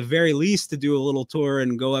 at the very least, to do a little tour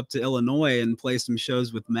and go up to Illinois and play some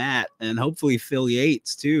shows with Matt and hopefully Phil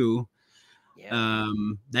Yates too. Yeah.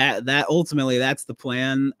 That ultimately that's the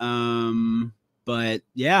plan. But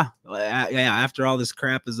yeah, after all this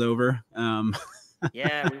crap is over.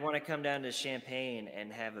 Yeah, we want to come down to Champaign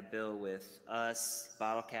and have a bill with us,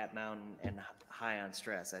 Bottlecap Mountain, and High on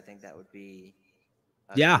Stress. I think that would be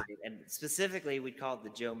great. And specifically, we'd call it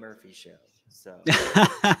the Joe Murphy Show. So,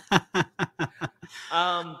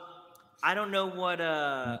 I don't know what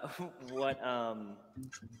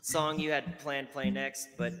song you had planned to play next,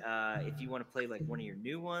 but if you want to play like one of your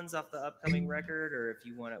new ones off the upcoming record, or if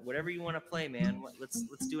you want to, whatever you want to play, man, let's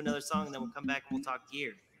do another song, and then we'll come back and we'll talk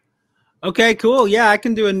gear. Okay, cool. Yeah, I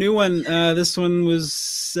can do a new one. This one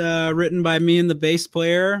was written by me and the bass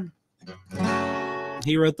player.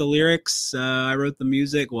 He wrote the lyrics. I wrote the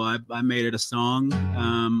music. Well, I made it a song,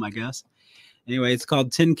 I guess. Anyway, it's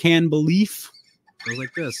called Tin Can Belief. It goes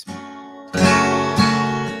like this.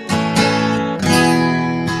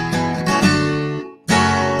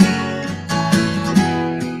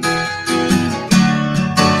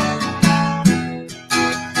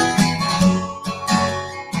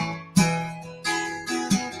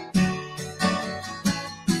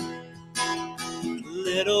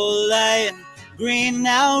 Little light, green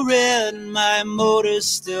now red, my motor's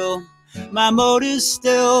still.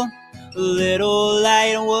 Little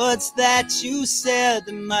light, what's that you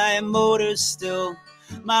said? My motor's still.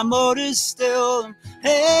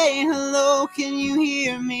 Hey, hello, can you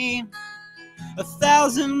hear me?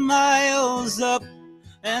 1,000 miles up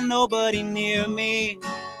and nobody near me.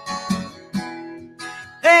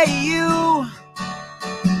 Hey, you.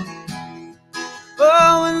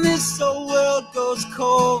 Oh, when this whole world goes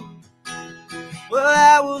cold, well,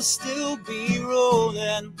 I will still be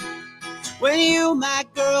rolling. When you, my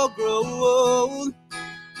girl, grow old,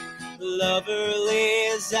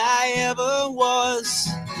 loverly as I ever was.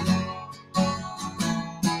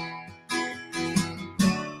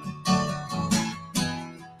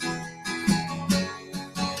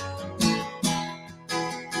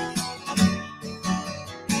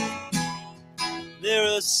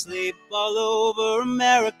 They're asleep all over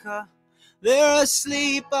America. They're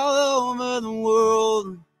asleep all over the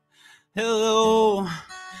world. Hello,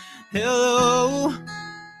 hello.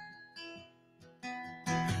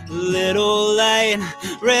 Little light,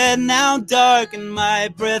 red now dark, and my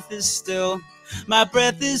breath is still.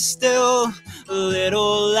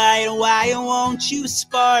 Little light, why won't you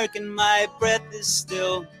spark? And my breath is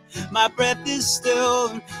still.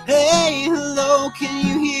 Hey, hello, can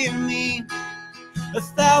you hear me?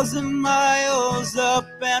 1,000 miles up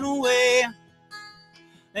and away,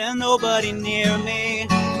 and nobody near me.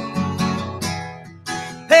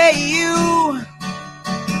 Hey, you.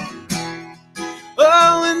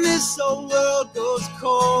 Oh, when this whole world goes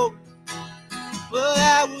cold, well,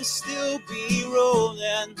 I will still be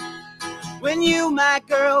rolling. When you, my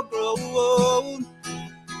girl, grow old,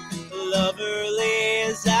 loverly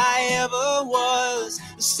as I ever was.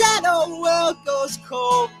 The sad old world goes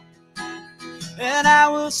cold, and I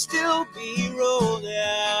will still be rolling.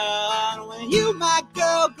 When you, my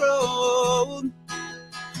girl, grow old,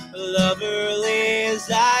 loverly as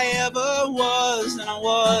I ever was, and I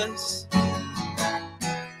was.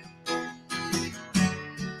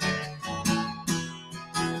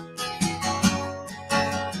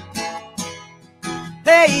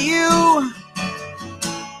 Hey, you.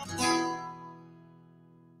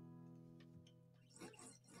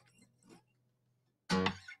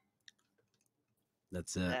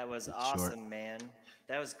 That's it. That was It's awesome, short. man.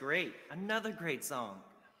 That was great. Another great song.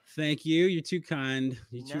 Thank you. You're too kind.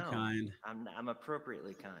 Too No, kind. I'm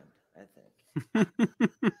appropriately kind, I think.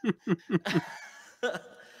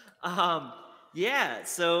 Yeah.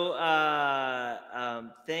 So,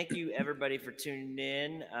 thank you everybody for tuning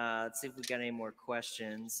in. Let's see if we got any more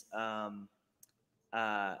questions. Yeah.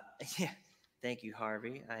 Thank you,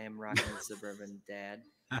 Harvey. I am rocking the suburban dad.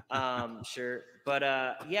 Sure. But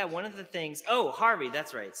yeah, one of the things. Oh, Harvey,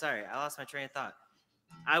 that's right. Sorry, I lost my train of thought.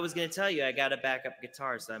 I was gonna tell you I got a backup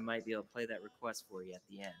guitar, so I might be able to play that request for you at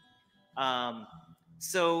the end.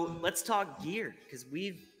 So let's talk gear because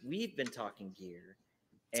we've been talking gear,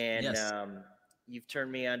 and Yes. You've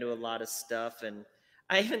turned me onto a lot of stuff, and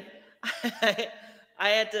I even I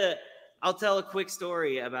had to. I'll tell a quick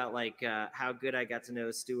story about like how good I got to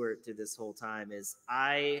know Stewart through this whole time. Is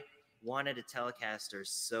I wanted a Telecaster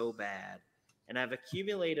so bad, and I've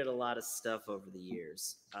accumulated a lot of stuff over the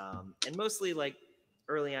years, and mostly like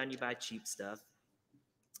early on you buy cheap stuff,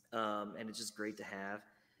 and it's just great to have.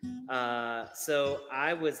 So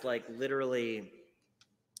I was like literally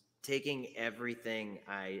taking everything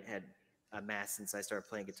I had amassed since I started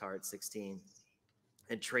playing guitar at 16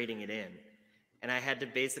 and trading it in. And I had to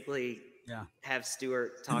basically have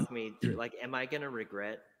Stewart talk me through, like, am I going to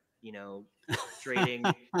regret, trading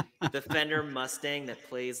the Fender Mustang that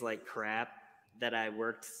plays like crap that I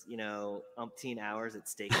worked, umpteen hours at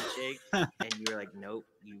Steak and Shake? And you were like, nope,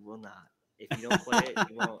 you will not. If you don't play it,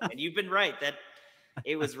 you won't. And you've been right.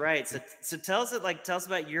 It was right. So tell us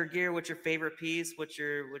about your gear. What's your favorite piece? What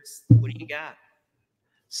do you got?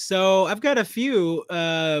 So I've got a few.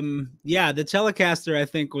 Yeah, the Telecaster I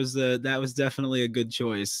think that was definitely a good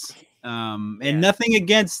choice. And nothing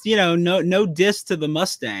against, no diss to the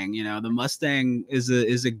Mustang. The Mustang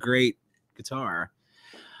is a great guitar.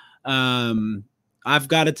 I've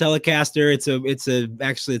got a Telecaster. It's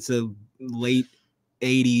a late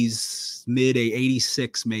 80s, mid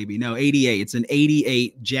 86 maybe. No, 88. It's an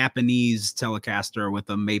 88 Japanese Telecaster with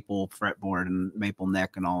a maple fretboard and maple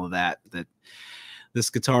neck and all of that. That this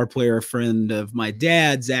guitar player friend of my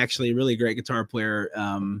dad's, actually a really great guitar player,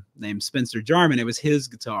 named Spencer Jarman. It was his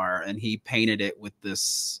guitar, and he painted it with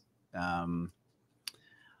this. It's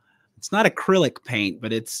not acrylic paint,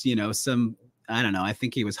 but it's some, I don't know. I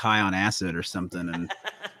think he was high on acid or something, and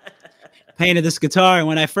painted this guitar. And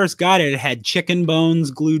when I first got it, it had chicken bones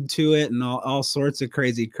glued to it and all sorts of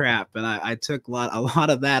crazy crap. And I took a lot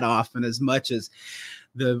of that off. And as much as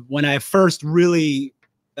when I first really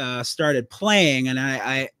started playing, and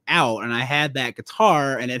I had that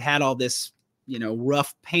guitar, and it had all this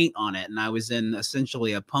rough paint on it, and I was in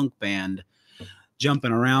essentially a punk band,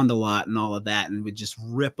 jumping around a lot and all of that, and would just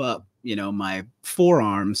rip up my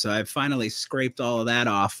forearm. So I finally scraped all of that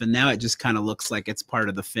off, and now it just kind of looks like it's part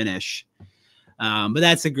of the finish. But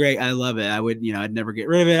that's I love it. I'd never get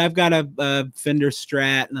rid of it. I've got a Fender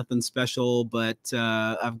Strat, nothing special, but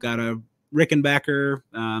I've got a Rickenbacker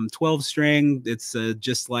 12 string. It's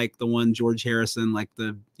just like the one George Harrison, like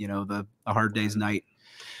the A Hard Day's Night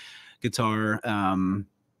guitar.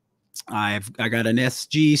 I got an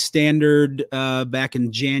SG Standard back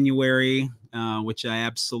in January, which I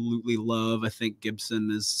absolutely love. I think Gibson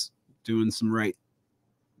is doing some right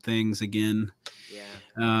things again. Yeah.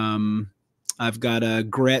 I've got a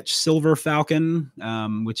Gretsch Silver Falcon,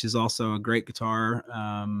 which is also a great guitar.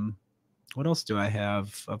 What else do I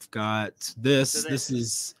have? I've got this. This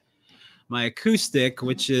is my acoustic,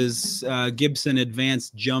 which is Gibson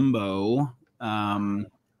Advanced Jumbo. I want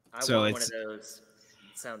one of those.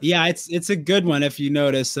 Yeah, it's a good one if you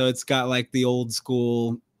notice. So it's got like the old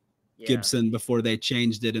school Gibson before they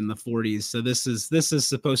changed it in the 40s. So this is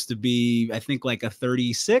supposed to be, I think, like a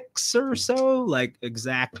 36 or so, like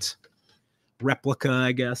exact replica,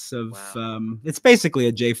 I guess, of it's basically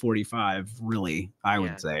a J45, really, I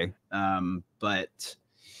would say. But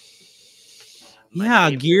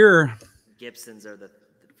gear. Gibsons are the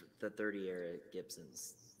 30 era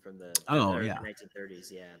Gibsons from the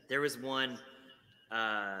 1930s. Yeah, there was one.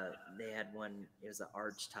 They had one. It was an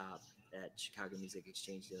arch top at Chicago Music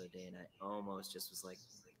Exchange the other day, and I almost just was like,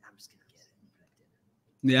 I'm just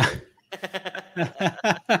gonna get it.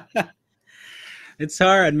 Yeah. It's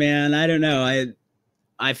hard, man. I don't know.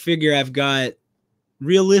 I figure I've got,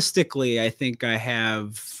 realistically, I think I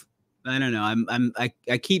have, I don't know.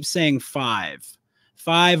 I keep saying five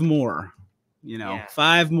more,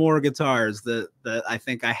 5 more guitars that I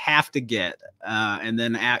think I have to get. And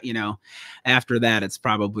then, after that, it's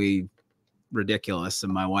probably ridiculous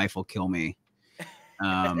and my wife will kill me.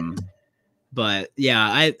 But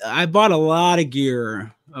yeah, I bought a lot of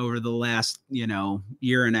gear over the last,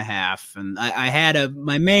 year and a half. And I had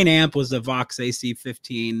my main amp was a Vox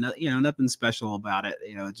AC15, nothing special about it,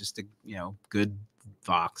 just a, good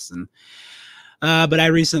Vox. And But I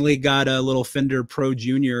recently got a little Fender Pro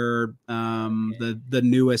Junior, the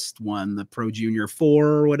newest one, the Pro Junior 4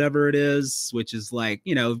 or whatever it is, which is like,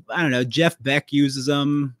 you know, I don't know, Jeff Beck uses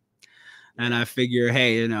them. And I figure,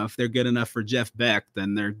 hey, you know, if they're good enough for Jeff Beck,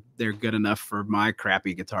 then they're good enough for my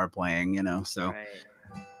crappy guitar playing, you know. So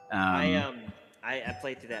I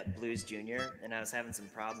played through that Blues Junior, and I was having some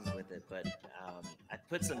problems with it, but I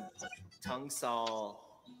put some tongue saw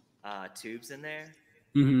tubes in there,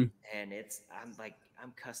 and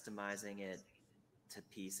I'm customizing it to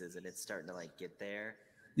pieces, and it's starting to like get there.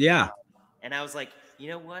 Yeah. And I was like, you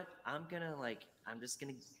know what? I'm just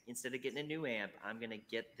gonna, instead of getting a new amp, I'm gonna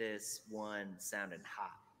get this one sounding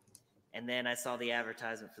hot. And then I saw the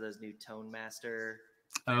advertisement for those new Tone Master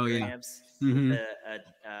amps. The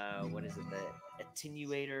what is it? The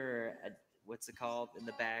attenuator, or what's it called in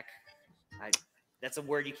the back? That's a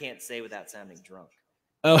word you can't say without sounding drunk.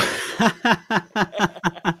 Oh.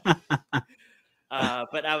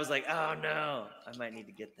 But I was like, oh no, I might need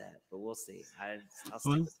to get that, but we'll see. I'll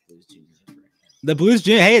stick with the Blues Junior for right now. The Blues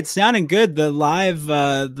Junior, hey, it's sounding good. The live,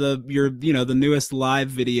 the newest live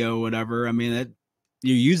video, whatever. I mean,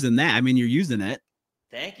 you're using that. I mean, you're using it.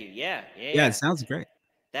 Thank you. Yeah. It sounds great.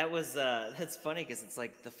 That was that's funny because it's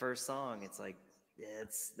like the first song. It's like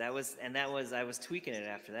I was tweaking it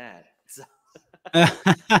after that. So.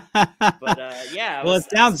 But yeah.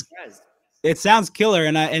 It sounds killer,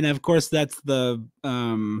 and of course that's the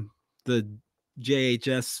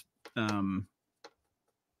JHS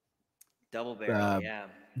double barrel,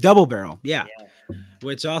 double barrel, yeah,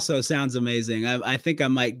 which also sounds amazing. I think I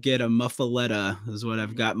might get a Muffaletta is what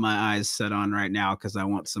I've got my eyes set on right now because I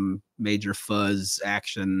want some major fuzz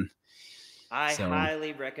action. I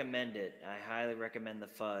highly recommend it. I highly recommend the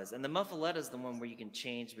fuzz, and the Muffaletta is the one where you can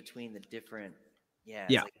change between the different. Like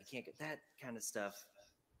you can't get that kind of stuff.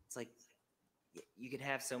 It's like you could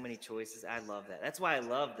have so many choices. I love that. That's why I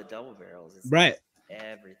love the double barrels. It's right. Like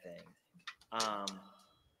everything.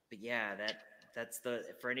 But yeah, that's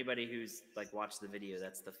for anybody who's like watched the video,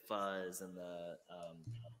 that's the fuzz and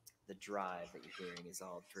the drive that you're hearing is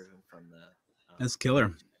all driven from the. That's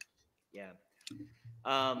killer. Yeah.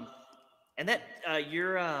 And that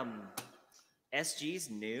your SG's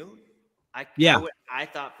new. I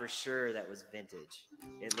thought for sure that was vintage.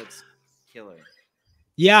 It looks killer.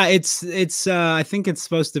 Yeah, it's I think it's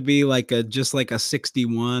supposed to be like just like a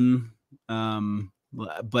 61.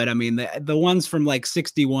 But I mean the ones from like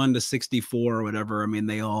 61 to 64 or whatever, I mean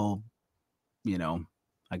they all, you know,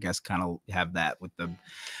 I guess kind of have that with the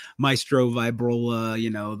Maestro Vibrola, you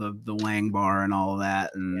know, the Wang bar and all of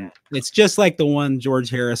that. And it's just like the one George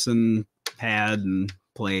Harrison had and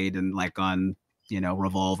played and like on, you know,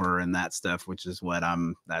 Revolver and that stuff, which is what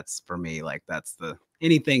that's for me, like that's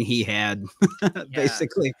anything he had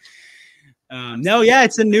basically.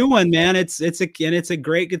 It's a new one, man. It's a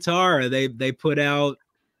great guitar. They put out,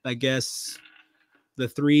 I guess, the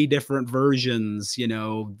 3 different versions, you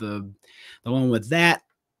know, the one with that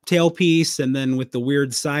tailpiece and then with the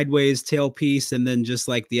weird sideways tailpiece and then just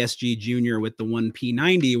like the SG Junior with the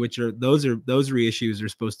 1P90, which those reissues are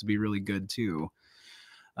supposed to be really good too.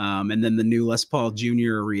 And then the new Les Paul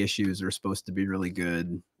Junior reissues are supposed to be really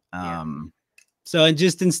good. So, and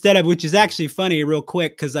just instead of, which is actually funny real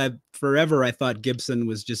quick, because forever I thought Gibson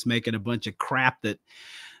was just making a bunch of crap that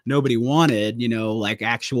nobody wanted, you know, like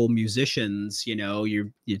actual musicians, you know, you're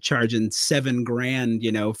charging $7,000,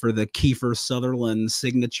 you know, for the Kiefer Sutherland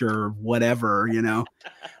signature, whatever, you know,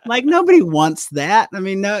 like nobody wants that. I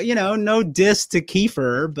mean, no diss to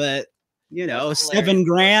Kiefer, but you know,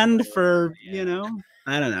 $7,000 for, you know,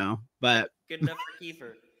 I don't know, but good enough for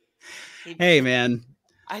Kiefer. Hey man.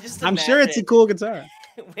 I'm sure it's a cool guitar.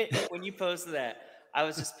 when you posted that, I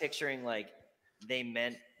was just picturing like they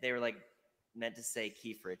were like meant to say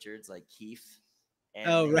Keith Richards, like Keith.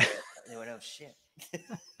 And right. They went, oh shit.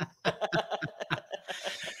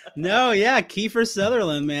 No, yeah, Kiefer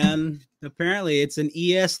Sutherland, man. Apparently it's an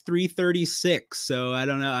ES 336. So I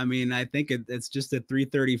don't know. I mean, I think it's just a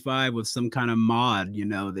 335 with some kind of mod, you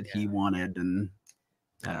know, that he wanted. And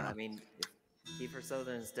I don't know. I mean, Kiefer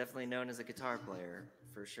Sutherland is definitely known as a guitar player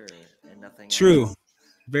for sure, and nothing true else.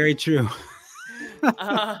 Very true.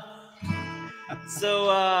 So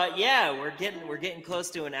we're getting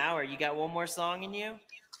close to an hour. You got one more song in you?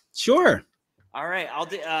 Sure. All right, I'll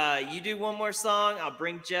do you do one more song. I'll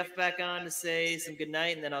bring Jeff back on to say some good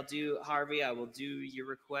night, and then I'll do Harvey, I will do your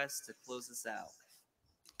request to close us out.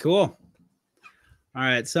 Cool. All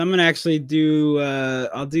right, so I'm gonna actually do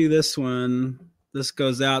I'll do this one. This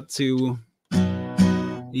goes out to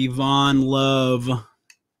Yvonne Love.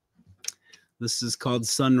 This is called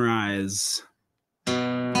Sunrise.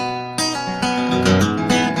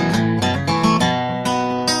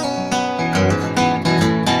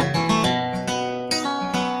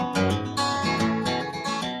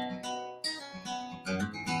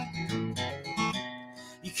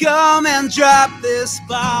 come and drop this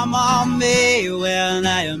bomb on me when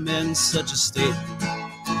I am in such a state.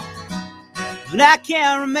 And I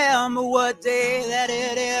can't remember what day that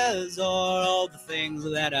it is or all the things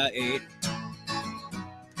that I ate.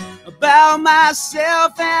 About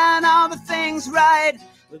myself and all the things right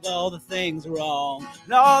with all the things wrong.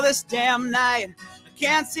 And all this damn night, I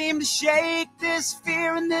can't seem to shake this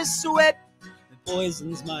fear and this sweat that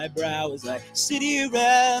poisons my brow as I sit here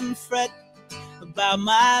and fret about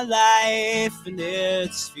my life and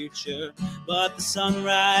its future. But the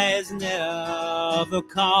sunrise never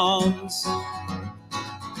comes.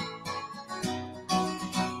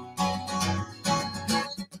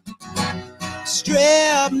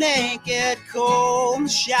 Strip naked, cold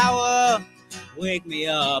shower. Wake me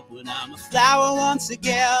up when I'm a flower once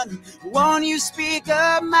again. Won't you speak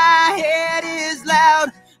up? My head is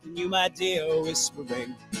loud, and you, my dear,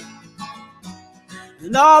 whispering.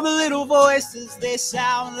 And all the little voices, they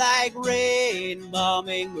sound like rain,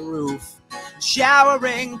 bombing the roof,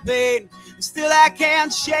 showering pain. And still I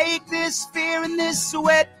can't shake this fear and this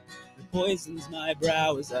sweat that poisons my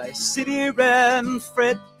brow as I sit here and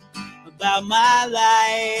fret about my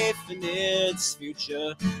life and its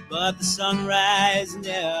future. But the sunrise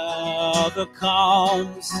never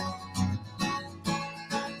comes.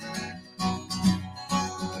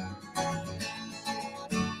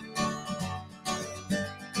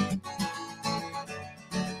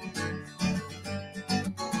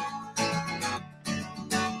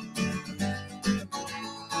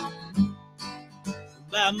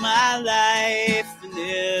 About my life and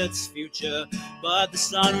its future, but the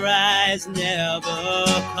sunrise never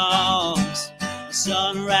comes. The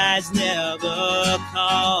sunrise never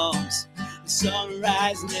comes. The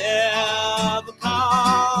sunrise never comes.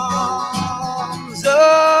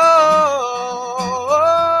 Oh.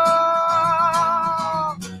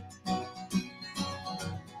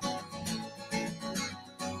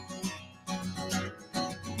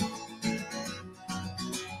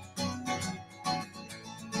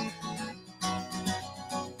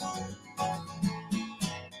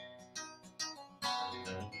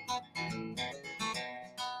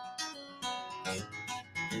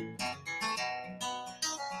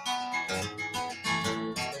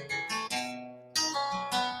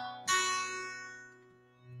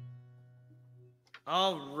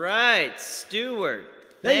 All right, Stewart.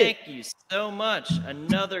 Thank you so much.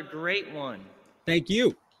 Another great one. Thank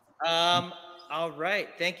you. All right.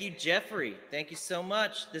 Thank you, Jeffrey. Thank you so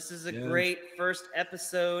much. This is a great first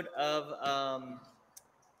episode of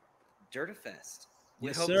Derda Fest.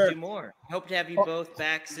 We hope to do more. Hope to have you both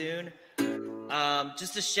back soon.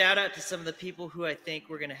 Just a shout out to some of the people who I think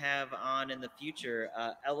we're going to have on in the future.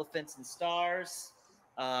 Elephants and Stars.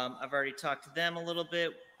 I've already talked to them a little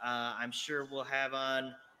bit. I'm sure we'll have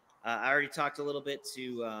on. I already talked a little bit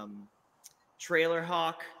to Trailer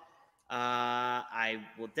Hawk. I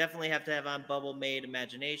will definitely have to have on Bubble Made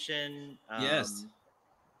Imagination. Yes.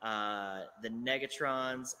 The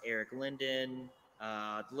Negatrons, Eric Linden.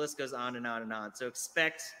 The list goes on and on and on. So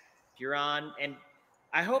expect, if you're on, and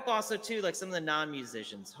I hope also too, like some of the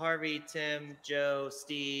non-musicians, Harvey, Tim, Joe,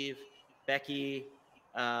 Steve, Becky,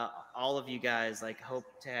 all of you guys, like hope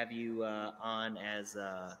to have you on as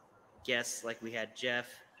guests like we had Jeff,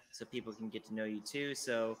 so people can get to know you too.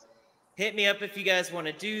 So hit me up if you guys want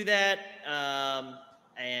to do that,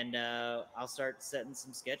 and I'll start setting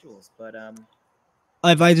some schedules. But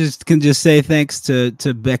if I can just say thanks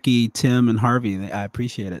to Becky, Tim, and Harvey. I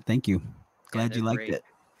appreciate it. Thank you. Glad you liked it.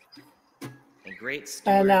 And great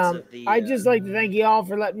stewards of the. I'd just like to thank you all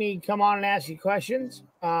for letting me come on and ask you questions.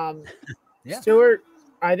 Yeah. Stewart,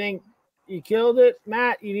 I think you killed it.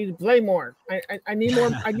 Matt, you need to play more. I need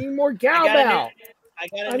more. I need more cowbell.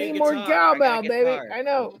 I need more cowbell, baby. I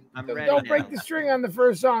know. Don't break the string on the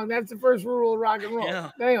first song. That's the first rule of rock and roll.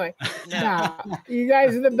 No. But anyway, you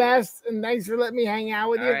guys are the best, and thanks for letting me hang out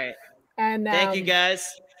with you. All right. And thank you, guys.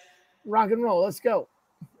 Rock and roll. Let's go.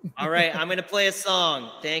 All right, I'm gonna play a song.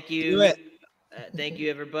 Thank you. Do it. Thank you,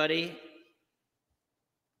 everybody.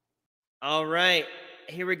 All right,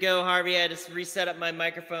 here we go, Harvey. I just reset up my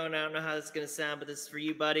microphone. I don't know how this is gonna sound, but this is for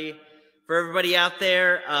you, buddy. For everybody out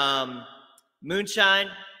there, Moonshine,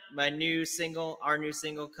 my new single, our new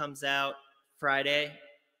single comes out Friday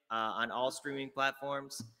on all streaming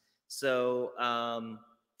platforms. So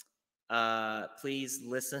please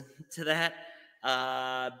listen to that.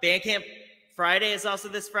 Bandcamp Friday is also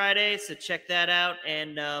this Friday, so check that out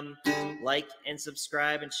and like and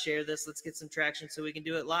subscribe and share this. Let's get some traction so we can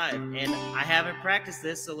do it live. And I haven't practiced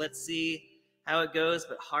this, so let's see how it goes.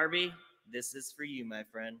 But Harvey, this is for you, my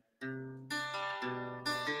friend.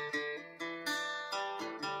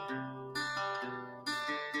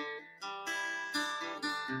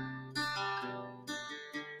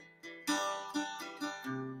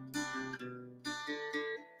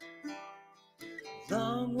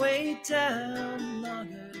 long way down,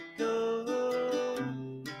 longer to go.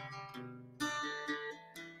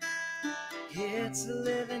 It's a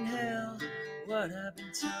living hell, what I've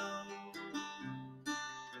been told.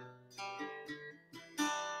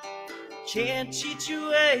 Can't cheat your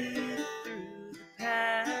way through the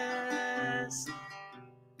past.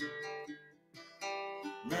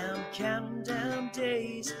 Now I'm counting down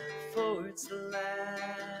days before it's the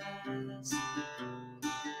last.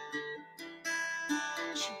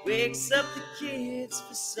 She wakes up the kids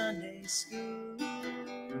for Sunday school.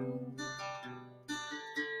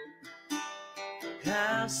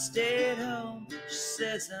 I'll stay at home, she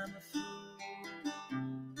says I'm a fool.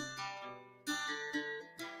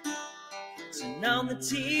 Turn on the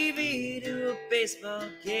TV to a baseball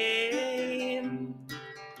game.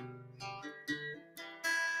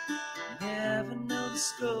 Never know the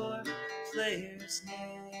score, player's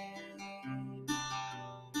name.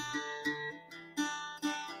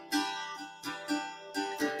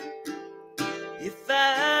 If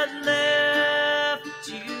I'd left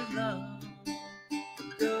too long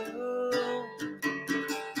ago,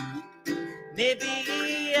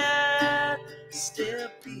 maybe I'd still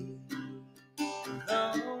be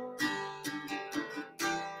alone.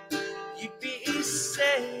 You'd be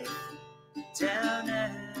safe down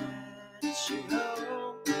at your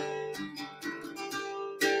home.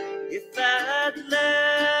 If I'd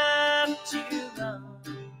left too long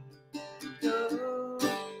ago.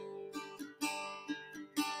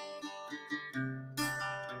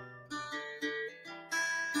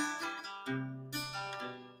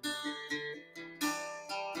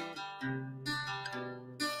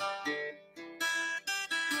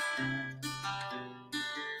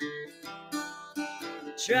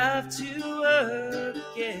 Drive to work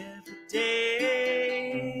every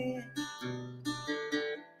day,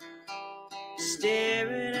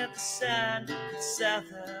 staring at the sign of the South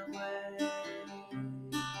Highway.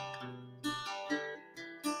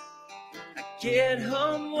 I get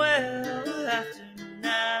home well after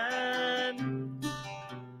 9.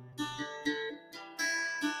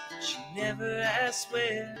 She never asks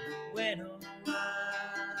where, when, or why.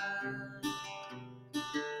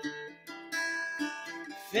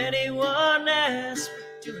 If anyone asks,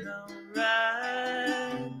 we're doing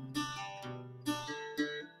alright.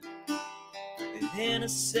 Live in a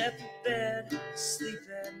separate bed, sleep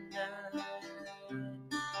at night.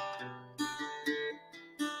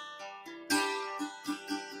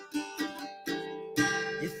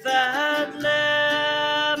 If I'd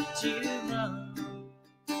left you long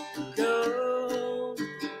ago,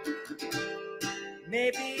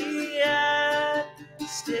 maybe I'd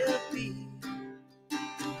still be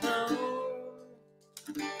home.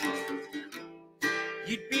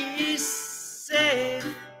 You'd be safe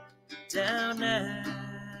down at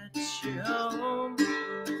your home.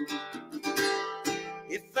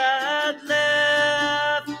 If I'd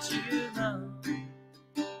left you long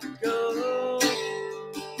ago,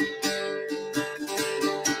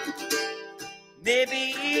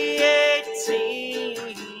 maybe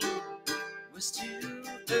 18 was too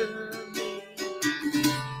early.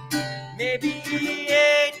 Maybe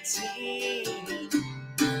 18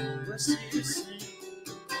 was too soon.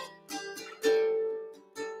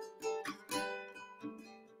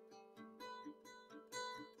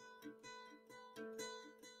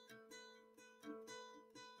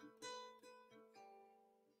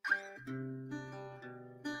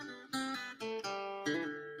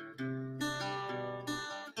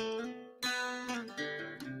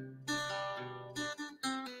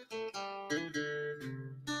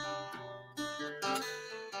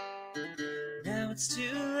 Now it's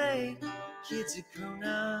too late, kids are grown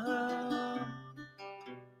up.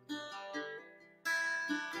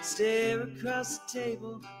 Stare across the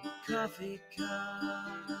table, coffee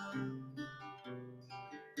cup.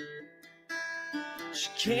 She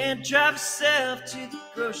can't drive herself to the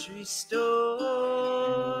grocery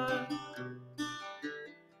store.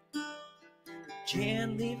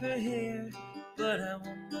 Can't leave her here, but I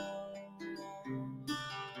want more.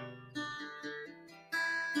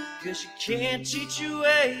 'Cause you can't cheat your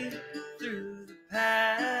way through the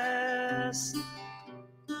past.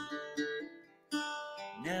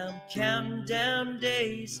 Now I'm counting down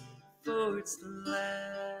days before it's the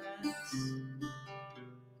last.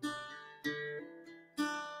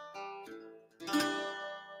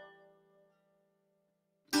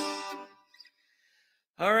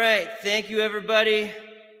 All right, thank you everybody.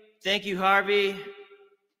 Thank you, Harvey.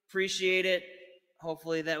 Appreciate it.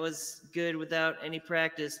 Hopefully that was good without any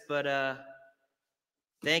practice, but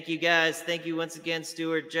thank you guys. Thank you once again,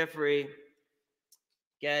 Stewart, Jeffrey.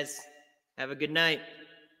 Guys, have a good night.